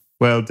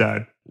 Well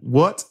done.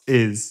 What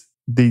is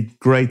the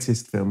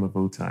greatest film of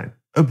all time?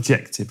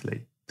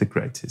 Objectively, the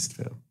greatest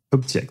film.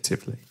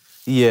 Objectively.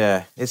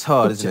 Yeah, it's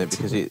hard, isn't it?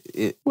 Because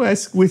it well,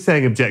 we're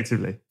saying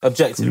objectively.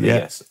 Objectively,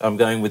 yes. I'm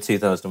going with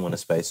 2001: A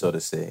Space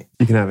Odyssey.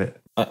 You can have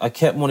it. I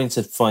kept wanting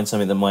to find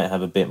something that might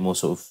have a bit more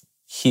sort of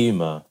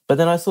humour, but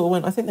then I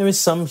thought, I think there is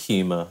some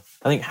humour.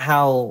 I think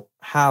Hal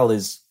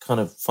is kind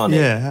of funny.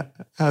 Yeah,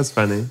 Hal's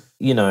funny.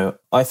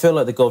 I feel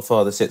like The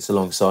Godfather sits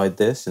alongside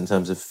this in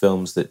terms of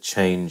films that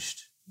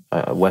changed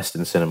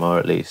Western cinema,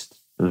 at least.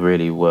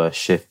 Really were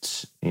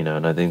shifts,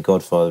 and I think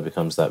Godfather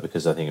becomes that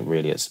because I think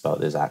it's about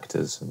those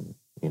actors, and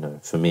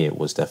for me it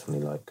was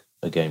definitely like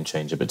a game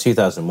changer. But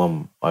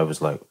 2001, I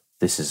was like,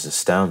 this is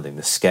astounding.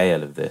 The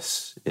scale of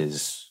this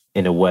is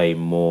in a way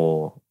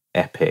more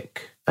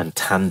epic and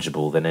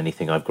tangible than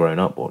anything I've grown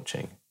up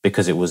watching,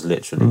 because it was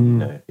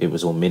literally it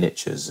was all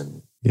miniatures,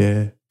 and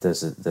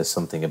there's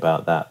something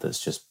about that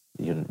that's just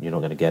you're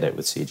not going to get it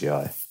with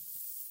CGI,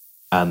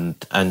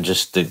 and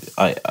just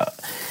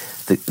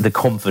the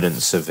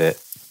confidence of it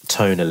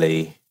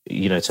tonally,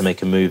 to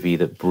make a movie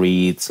that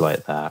breathes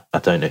like that. I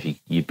don't know if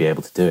you'd be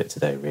able to do it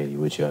today, really,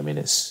 would you? I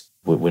mean,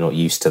 we're not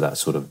used to that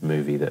sort of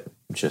movie that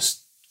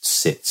just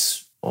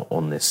sits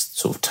on this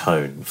sort of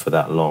tone for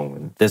that long.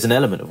 And there's an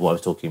element of what I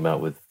was talking about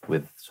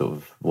with sort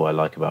of what I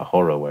like about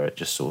horror, where it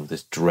just sort of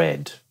this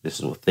dread, this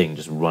sort of thing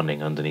just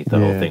running underneath the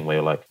whole thing, where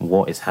you're like,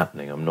 what is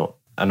happening?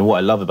 And what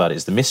I love about it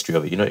is the mystery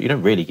of it. You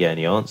don't really get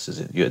any answers.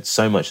 It's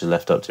so much is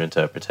left up to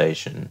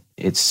interpretation.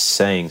 It's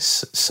saying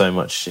so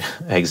much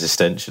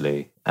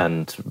existentially,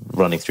 and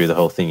running through the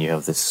whole thing, you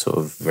have this sort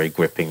of very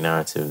gripping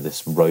narrative,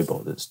 this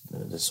robot that's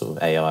this sort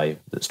of AI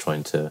that's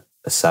trying to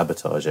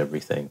sabotage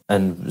everything.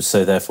 And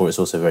so therefore it's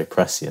also very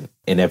prescient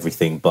in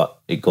everything, but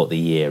it got the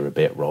year a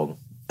bit wrong.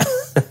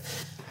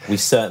 We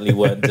certainly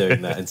weren't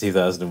doing that in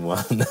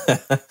 2001.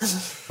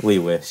 We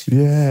wish.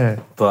 Yeah.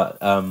 But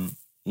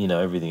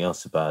everything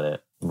else about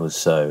it was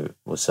so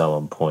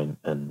on point,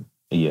 and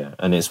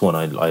it's one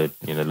I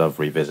love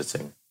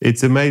revisiting.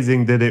 It's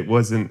amazing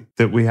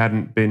that we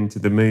hadn't been to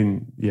the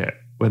moon yet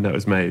when that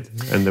was made,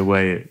 and the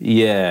way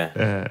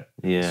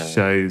it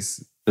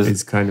shows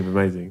is kind of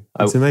amazing.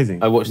 It's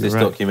amazing. I watched this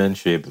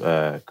documentary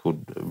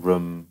called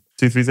Room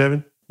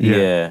 237.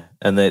 Yeah,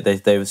 and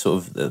they were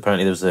sort of,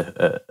 apparently there was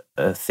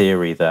a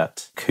theory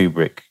that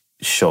Kubrick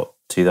shot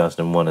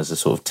 2001 as a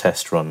sort of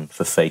test run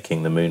for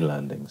faking the moon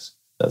landings.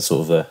 That's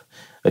sort of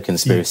a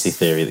conspiracy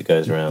theory that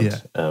goes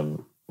around,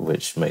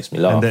 which makes me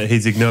laugh. And that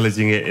he's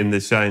acknowledging it in The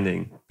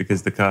Shining,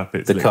 because the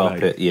carpet.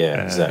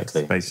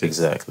 Exactly.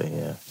 Exactly,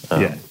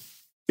 yeah.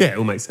 It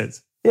all makes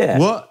sense. Yeah.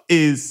 What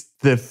is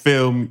the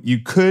film you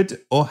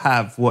could or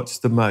have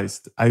watched the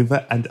most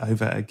over and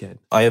over again?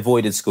 I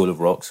avoided School of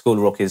Rock. School of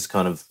Rock is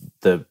kind of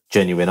the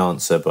genuine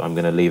answer, but I'm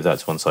going to leave that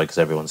to one side because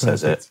everyone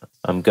says it.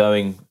 I'm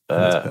going...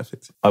 That's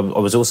perfect. I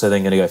was also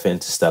then going to go for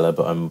Interstellar,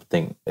 but I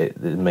think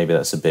maybe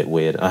that's a bit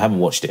weird. I haven't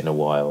watched it in a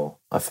while.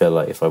 I feel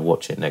like if I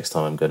watch it next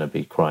time, I'm going to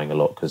be crying a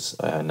lot because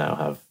I now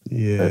have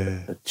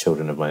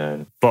children of my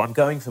own. But I'm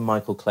going for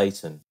Michael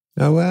Clayton.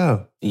 Oh,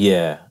 wow.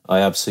 Yeah, I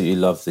absolutely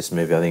love this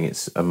movie. I think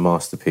it's a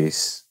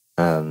masterpiece,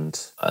 and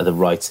the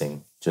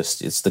writing,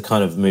 it's the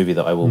kind of movie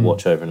that I will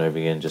watch over and over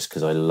again just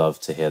because I love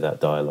to hear that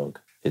dialogue.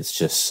 It's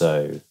just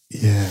so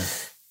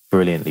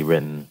brilliantly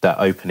written. That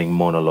opening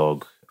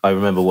monologue, I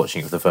remember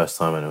watching it for the first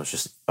time, and I was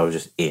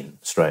just in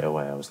straight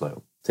away. I was like,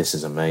 this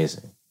is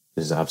amazing.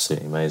 This is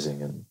absolutely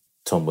amazing. And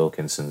Tom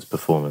Wilkinson's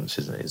performance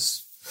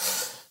is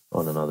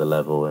on another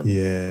level. And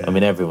I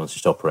mean, everyone's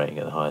just operating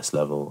at the highest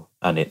level.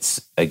 And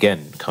it's,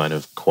 again, kind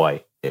of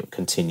it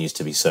continues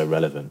to be so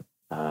relevant.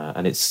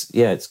 And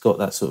it's got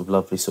that sort of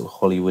lovely sort of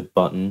Hollywood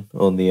button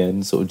on the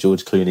end. Sort of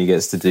George Clooney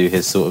gets to do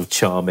his sort of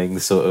charming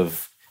sort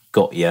of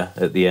got you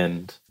at the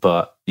end.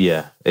 But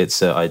yeah,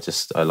 it's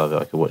I love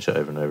it. I could watch it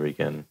over and over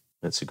again.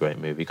 It's a great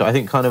movie. I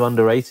think kind of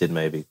underrated,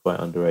 maybe quite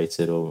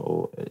underrated,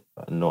 or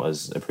not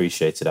as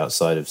appreciated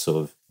outside of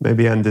sort of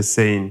maybe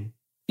underseen.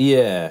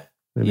 Yeah,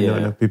 maybe not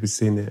enough people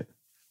seen it.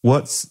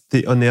 What's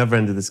on the other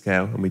end of the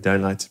scale? And we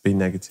don't like to be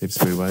negative,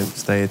 so we won't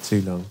stay here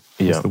too long.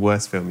 What's the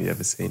worst film you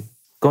ever seen?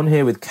 Gone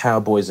here with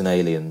Cowboys and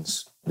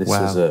Aliens. This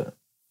was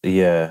it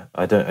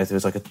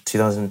was like a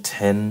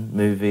 2010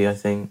 movie, I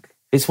think.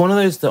 It's one of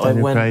those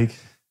that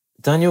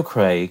Daniel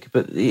Craig,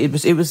 but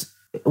it was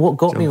what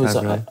got me was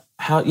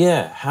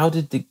how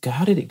did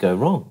it go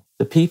wrong?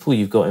 The people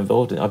you've got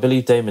involved in, I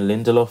believe Damon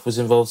Lindelof was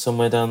involved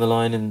somewhere down the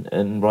line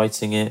in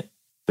writing it,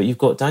 but you've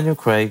got Daniel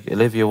Craig,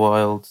 Olivia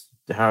Wilde,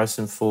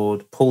 Harrison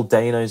Ford, Paul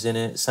Dano's in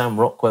it, Sam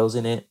Rockwell's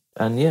in it,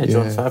 and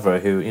Jon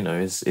Favreau, who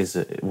is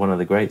one of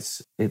the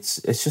greats. It's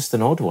just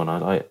an odd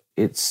one.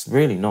 It's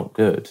really not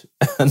good,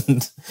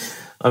 and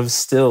I'm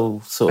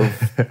still sort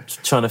of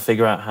trying to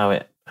figure out how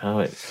it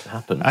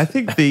happened. I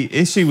think the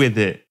issue with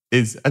it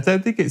is I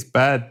don't think it's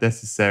bad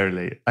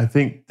necessarily. I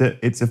think that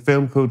it's a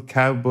film called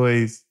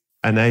Cowboys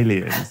and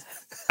Aliens,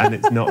 and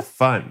it's not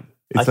fun.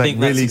 It's I think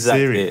really that's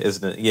exactly serious, it,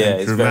 isn't it? Yeah,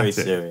 it's dramatic.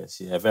 very serious.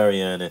 Yeah,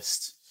 very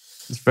earnest.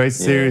 It's very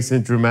serious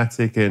and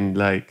dramatic, and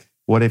like,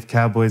 what if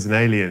Cowboys and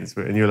Aliens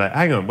were? And you're like,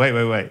 hang on,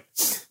 wait.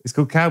 It's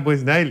called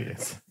Cowboys and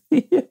Aliens.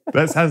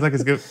 That sounds like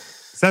it's good.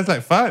 Sounds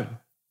like fun.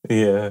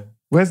 Yeah.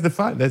 Where's the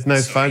fun? There's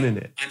no fun in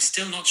it. I'm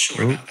still not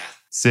sure about that.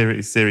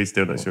 Siri's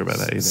still not sure about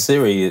that either.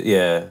 Siri,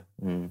 yeah.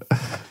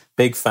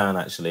 Big fan,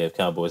 actually, of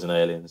Cowboys and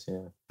Aliens,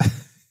 yeah.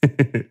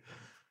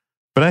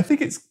 But I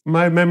think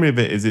my memory of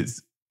it is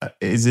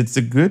it's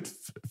a good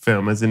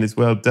film, as in it's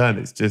well done.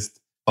 It's just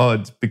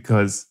odd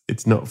because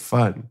it's not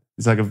fun.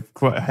 It's like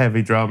quite a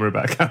heavy drama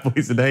about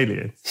cowboys and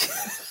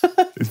aliens.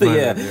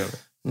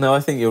 No,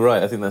 I think you're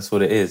right. I think that's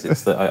what it is.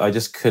 It's that I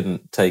just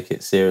couldn't take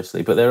it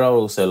seriously. But there are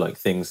also like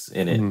things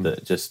in it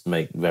that just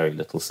make very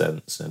little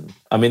sense. And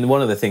I mean,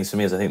 one of the things for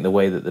me is I think the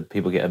way that the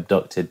people get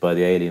abducted by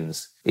the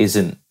aliens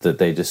isn't that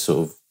they just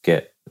sort of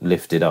get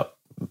lifted up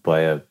by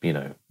a,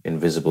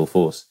 invisible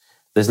force.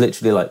 There's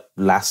literally like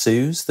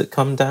lassos that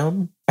come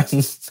down.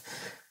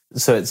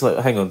 So it's like,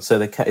 hang on. So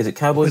is it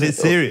cowboys? But it's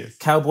serious.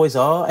 Cowboys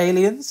are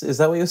aliens? Is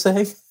that what you're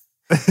saying?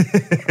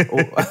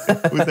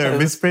 Was there a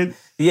misprint?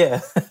 Yeah.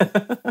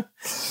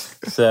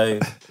 So,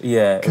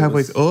 yeah.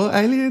 Cowboys or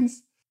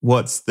aliens?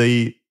 What's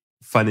the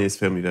funniest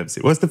film you've ever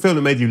seen? What's the film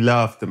that made you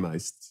laugh the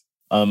most?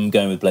 I'm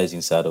going with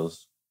Blazing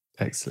Saddles.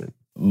 Excellent.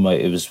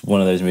 It was one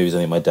of those movies I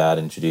think my dad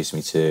introduced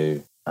me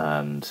to,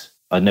 and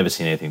I'd never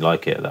seen anything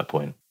like it at that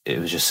point. It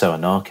was just so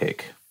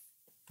anarchic.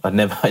 I'd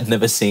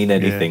never seen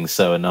anything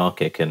so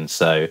anarchic,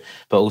 but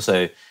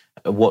also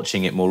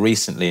watching it more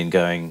recently and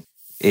going,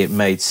 it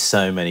made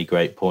so many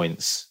great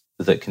points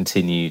that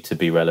continue to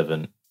be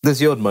relevant. There's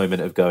the odd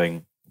moment of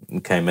going,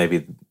 okay,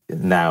 maybe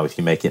now, if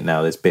you make it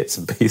now, there's bits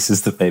and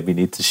pieces that maybe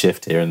need to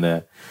shift here and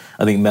there.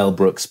 I think Mel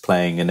Brooks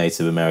playing a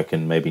Native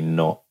American, maybe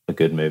not a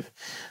good move,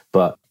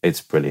 but it's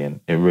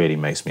brilliant. It really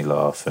makes me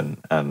laugh,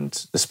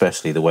 and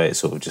especially the way it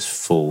sort of just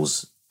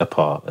falls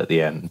apart at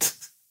the end.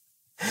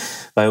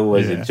 I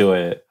always enjoy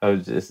it.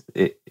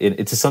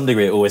 It to some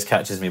degree, it always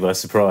catches me by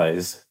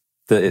surprise.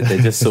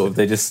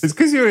 It's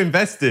because you're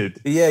invested.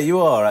 Yeah,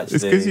 you are actually.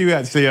 It's because you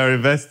actually are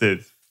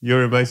invested.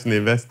 You're emotionally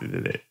invested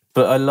in it.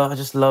 But I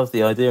just love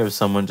the idea of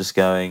someone just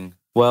going,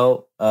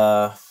 well,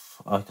 I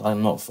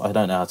don't know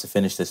how to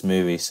finish this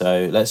movie,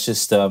 so let's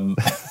just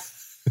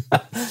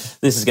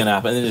this is going to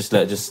happen. And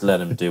just let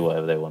them do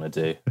whatever they want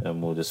to do,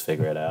 and we'll just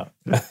figure it out.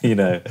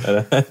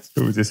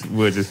 We'll just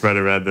run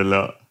around the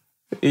lot.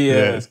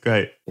 Yeah, it's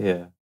great.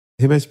 Yeah,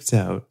 Himesh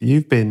Patel,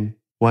 you've been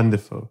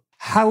wonderful.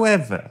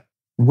 However,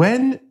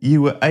 when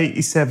you were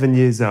 87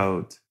 years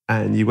old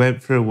and you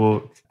went for a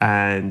walk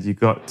and you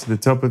got to the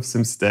top of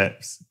some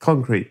steps,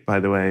 concrete, by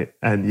the way,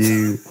 and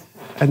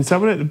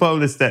someone at the bottom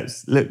of the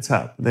steps looked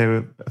up. They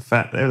were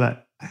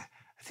like, I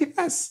think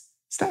is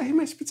that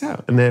Himesh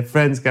Patel? And their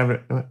friends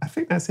gathered, I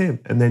think that's him.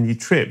 And then you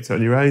tripped on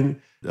your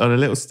own, on a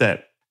little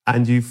step,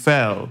 and you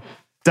fell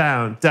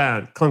down,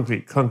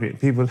 concrete.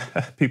 People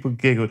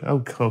giggled. Oh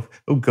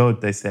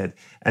God, they said.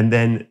 And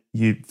then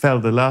you fell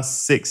the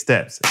last 6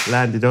 steps,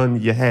 landed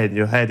on your head.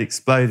 Your head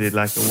exploded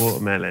like a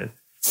watermelon.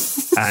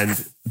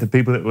 And the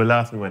people that were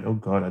laughing went, oh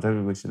God, I don't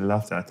think we should have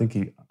laughed at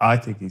it. I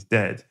think he's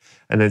dead.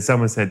 And then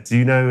someone said, do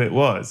you know who it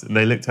was? And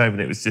they looked over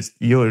and it was just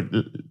your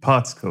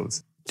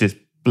particles, just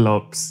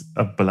blobs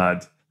of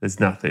blood. There's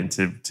nothing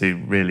to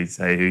really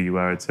say who you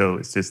are at all.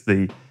 It's just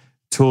the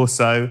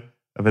torso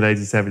of an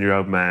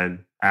 87-year-old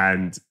man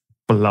and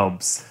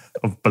blobs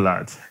of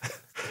blood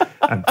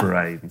and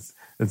brains.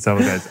 And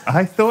someone goes,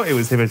 I thought it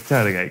was Himesh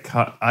Patel. They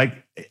go,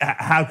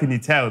 how can you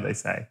tell, they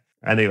say.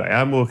 Anyway,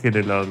 I'm walking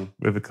along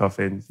with a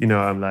coffin,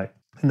 I'm like,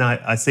 and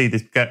I see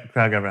this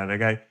crowd go around. I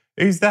go,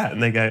 who's that?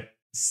 And they go,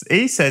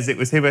 he says it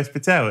was Himesh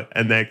Patel.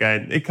 And they're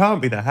going, it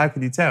can't be that. How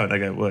can you tell? And I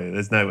go, well,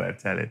 there's no way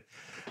of telling.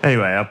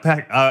 Anyway,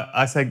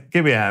 I say,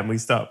 give me a hand. We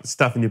start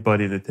stuffing your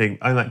body in the thing.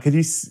 I'm like, could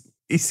you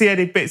see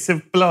any bits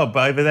of blob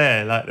over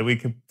there? Like that we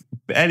could,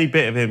 any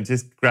bit of him,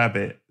 just grab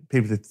it.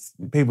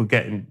 people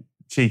getting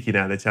cheeky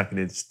now. They're chucking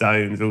in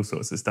stones, all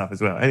sorts of stuff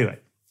as well. Anyway,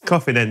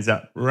 coffin ends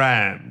up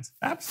rammed,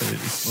 absolutely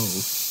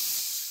full.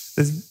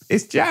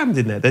 It's jammed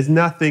in there. There's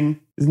no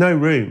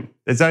room.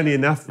 There's only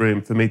enough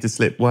room for me to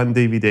slip one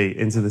DVD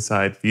into the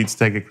side for you to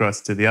take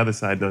across to the other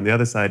side. And on the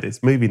other side,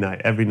 it's movie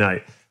night every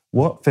night.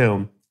 What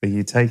film are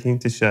you taking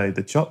to show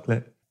the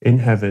chocolate in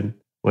heaven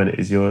when it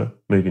is your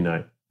movie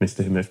night,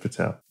 Mr. Himesh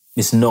Patel?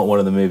 It's not one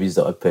of the movies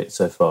that I've picked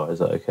so far. Is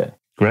that okay?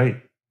 Great.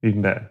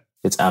 Even better.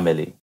 It's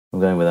Amélie. I'm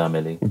going with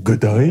Amélie.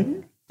 Good.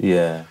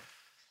 Yeah.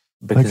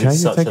 Because okay,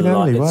 it's such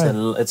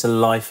Amélie, it's a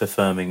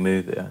life-affirming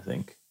movie, I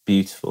think.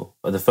 Beautiful.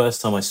 The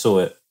first time I saw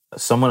it,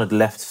 someone had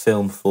left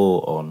Film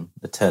 4 on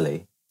the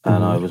telly,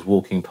 and I was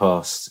walking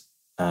past,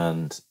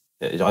 and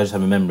I just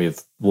have a memory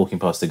of walking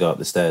past to go up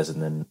the stairs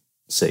and then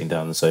sitting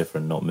down on the sofa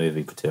and not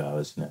moving for 2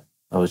 hours.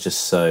 I was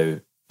just so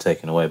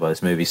taken away by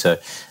this movie. So,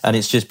 and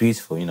it's just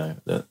beautiful.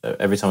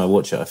 Every time I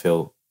watch it, I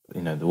feel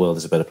the world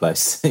is a better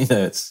place.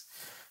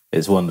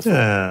 It's wonderful.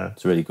 Yeah.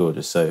 It's really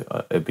gorgeous. So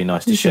it'd be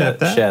nice to share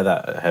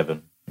that at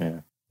heaven.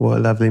 Yeah. What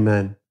a lovely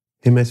man.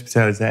 Himesh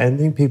Patel, is there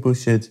anything people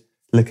should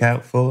look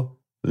out for,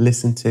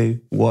 listen to,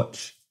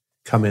 watch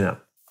coming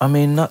up? I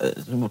mean,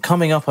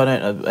 coming up, I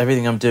don't.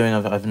 Everything I'm doing,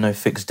 I've no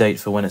fixed date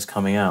for when it's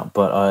coming out.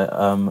 But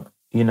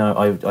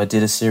I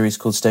did a series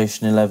called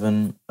Station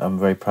 11. I'm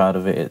very proud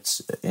of it.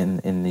 It's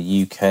in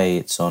the UK.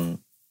 It's on,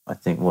 I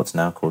think, what's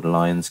now called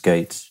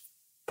Lionsgate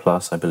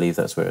Plus. I believe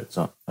that's where it's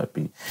on.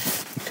 You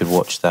could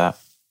watch that.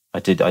 I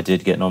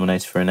did get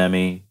nominated for an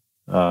Emmy.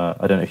 I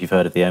don't know if you've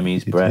heard of the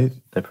Emmys, Brett.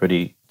 They're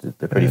pretty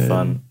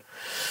fun.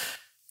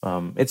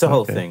 It's a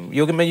whole thing.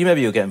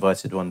 Maybe you'll get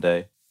invited one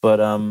day. But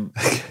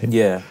okay.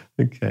 Yeah.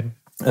 Okay.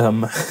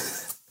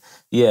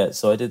 Yeah.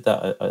 So I did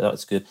that.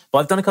 That's good. But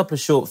I've done a couple of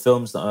short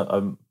films that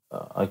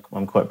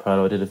I'm quite proud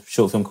of. I did a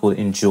short film called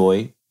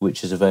Enjoy,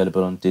 which is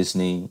available on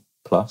Disney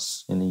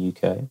Plus in the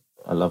UK.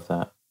 I love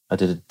that. I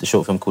did a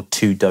short film called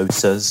Two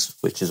Dosas,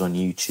 which is on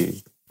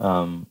YouTube.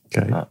 And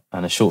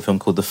a short film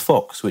called The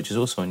Fox, which is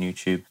also on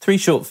YouTube. 3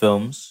 short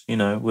films.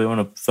 We're on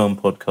a film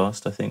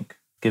podcast. I think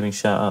giving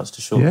shout outs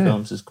to short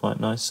films is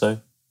quite nice.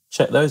 So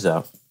check those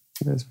out.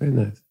 That's very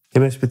nice.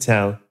 Himesh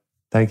Patel,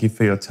 thank you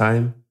for your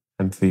time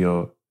and for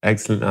your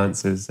excellent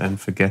answers and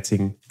for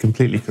getting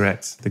completely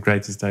correct the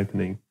greatest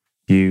opening.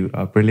 You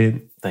are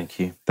brilliant. Thank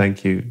you.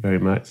 Thank you very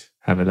much.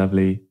 Have a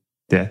lovely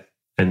death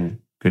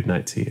and good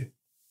night to you.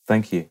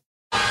 Thank you.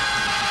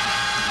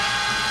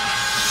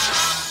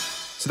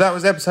 So that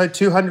was episode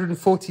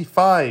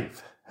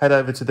 245. Head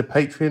over to the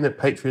Patreon at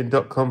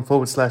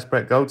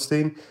patreon.com/Brett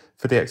Goldstein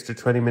for the extra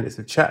 20 minutes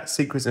of chat,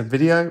 secrets and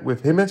video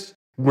with Himesh.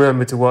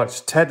 Remember to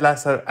watch Ted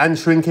Lasso and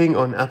Shrinking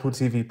on Apple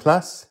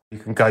TV+. You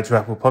can go to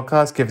Apple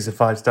Podcasts, give us a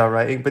 5-star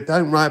rating, but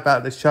don't write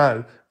about the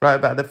show. Write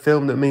about the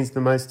film that means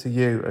the most to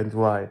you and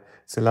why.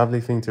 It's a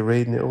lovely thing to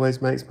read and it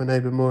always makes my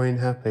neighbour Maureen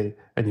happy.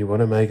 And you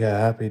want to make her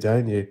happy,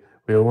 don't you?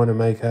 We all want to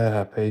make her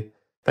happy.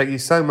 Thank you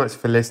so much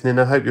for listening.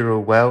 I hope you're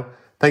all well.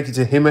 Thank you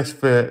to Himesh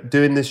for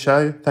doing this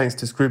show. Thanks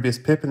to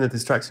Scroobius Pip and the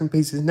Distraction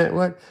Pieces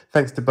Network.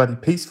 Thanks to Buddy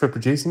Peace for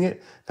producing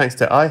it. Thanks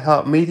to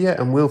iHeartMedia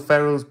and Will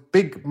Ferrell's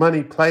Big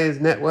Money Players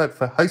Network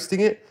for hosting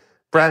it.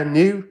 Brand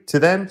new to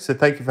them, so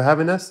thank you for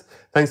having us.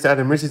 Thanks to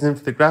Adam Richardson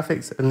for the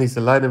graphics and Lisa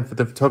Lydon for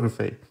the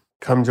photography.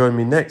 Come join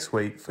me next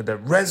week for the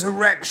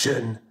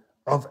resurrection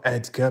of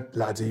Edgar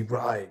Bloody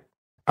Wright.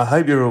 I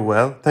hope you're all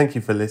well. Thank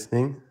you for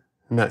listening.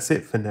 And that's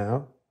it for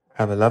now.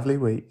 Have a lovely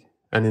week.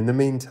 And in the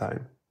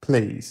meantime,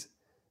 please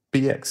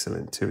be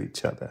excellent to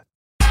each other.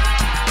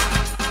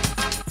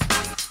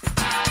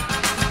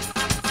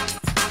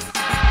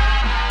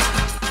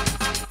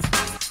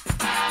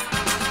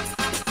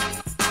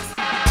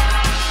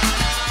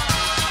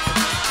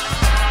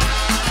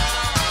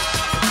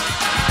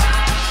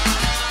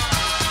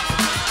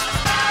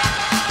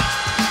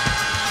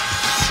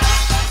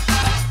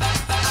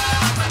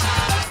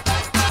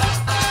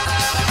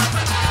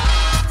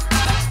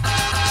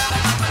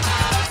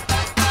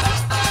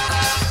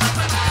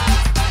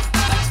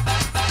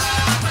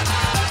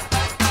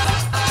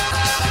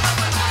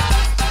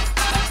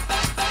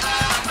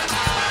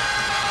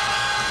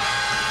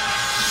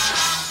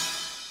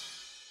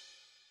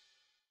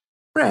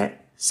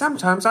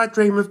 Sometimes I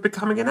dream of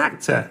becoming an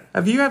actor.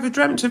 Have you ever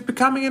dreamt of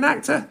becoming an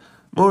actor?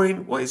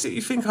 Maureen, what is it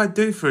you think I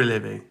do for a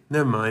living?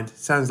 Never mind.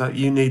 Sounds like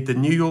you need the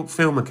New York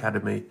Film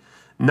Academy.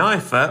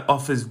 NYFA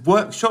offers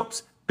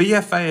workshops,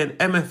 BFA and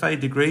MFA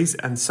degrees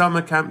and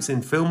summer camps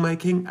in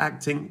filmmaking,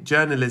 acting,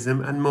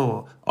 journalism and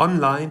more,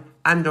 online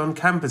and on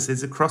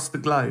campuses across the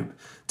globe.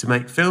 To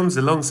make films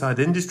alongside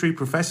industry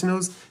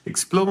professionals,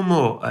 explore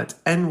more at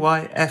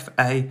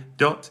nyfa.edu.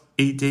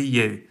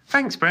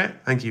 Thanks,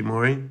 Brett. Thank you,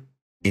 Maureen.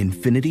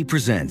 Infinity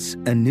presents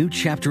a new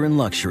chapter in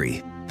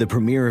luxury, the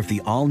premiere of the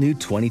all-new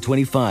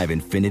 2025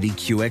 Infinity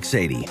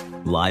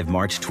QX80, live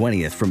March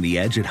 20th from the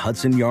Edge at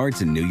Hudson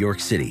Yards in New York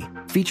City,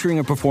 featuring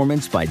a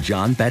performance by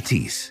John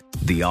Batiste.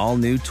 The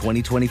all-new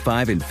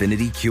 2025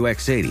 Infiniti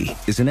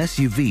QX80 is an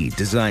SUV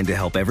designed to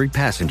help every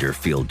passenger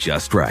feel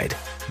just right.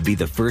 Be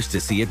the first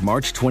to see it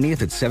March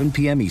 20th at 7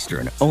 p.m.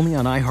 Eastern, only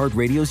on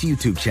iHeartRadio's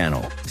YouTube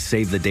channel.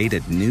 Save the date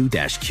at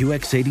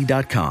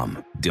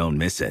new-QX80.com. Don't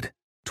miss it.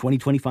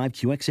 2025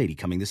 QX80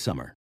 coming this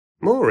summer.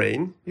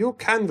 Maureen, your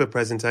Canva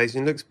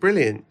presentation looks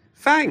brilliant.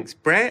 Thanks,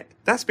 Brett.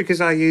 That's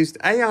because I used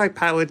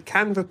AI-powered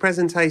Canva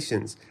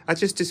presentations. I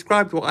just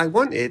described what I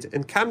wanted,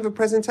 and Canva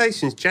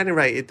presentations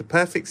generated the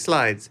perfect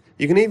slides.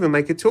 You can even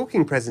make a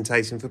talking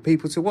presentation for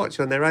people to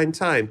watch on their own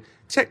time.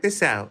 Check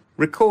this out.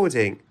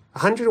 Recording.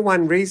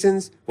 101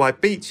 Reasons Why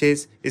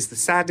Beaches is the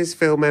Saddest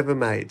Film Ever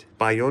Made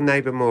by your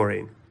neighbour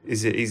Maureen.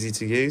 Is it easy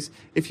to use?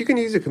 If you can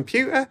use a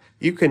computer,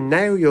 you can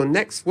nail your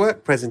next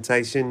work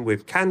presentation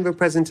with Canva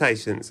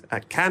presentations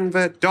at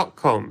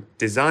canva.com.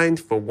 Designed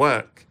for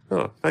work.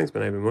 Oh, thanks,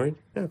 my neighbour Maureen.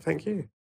 No, thank you.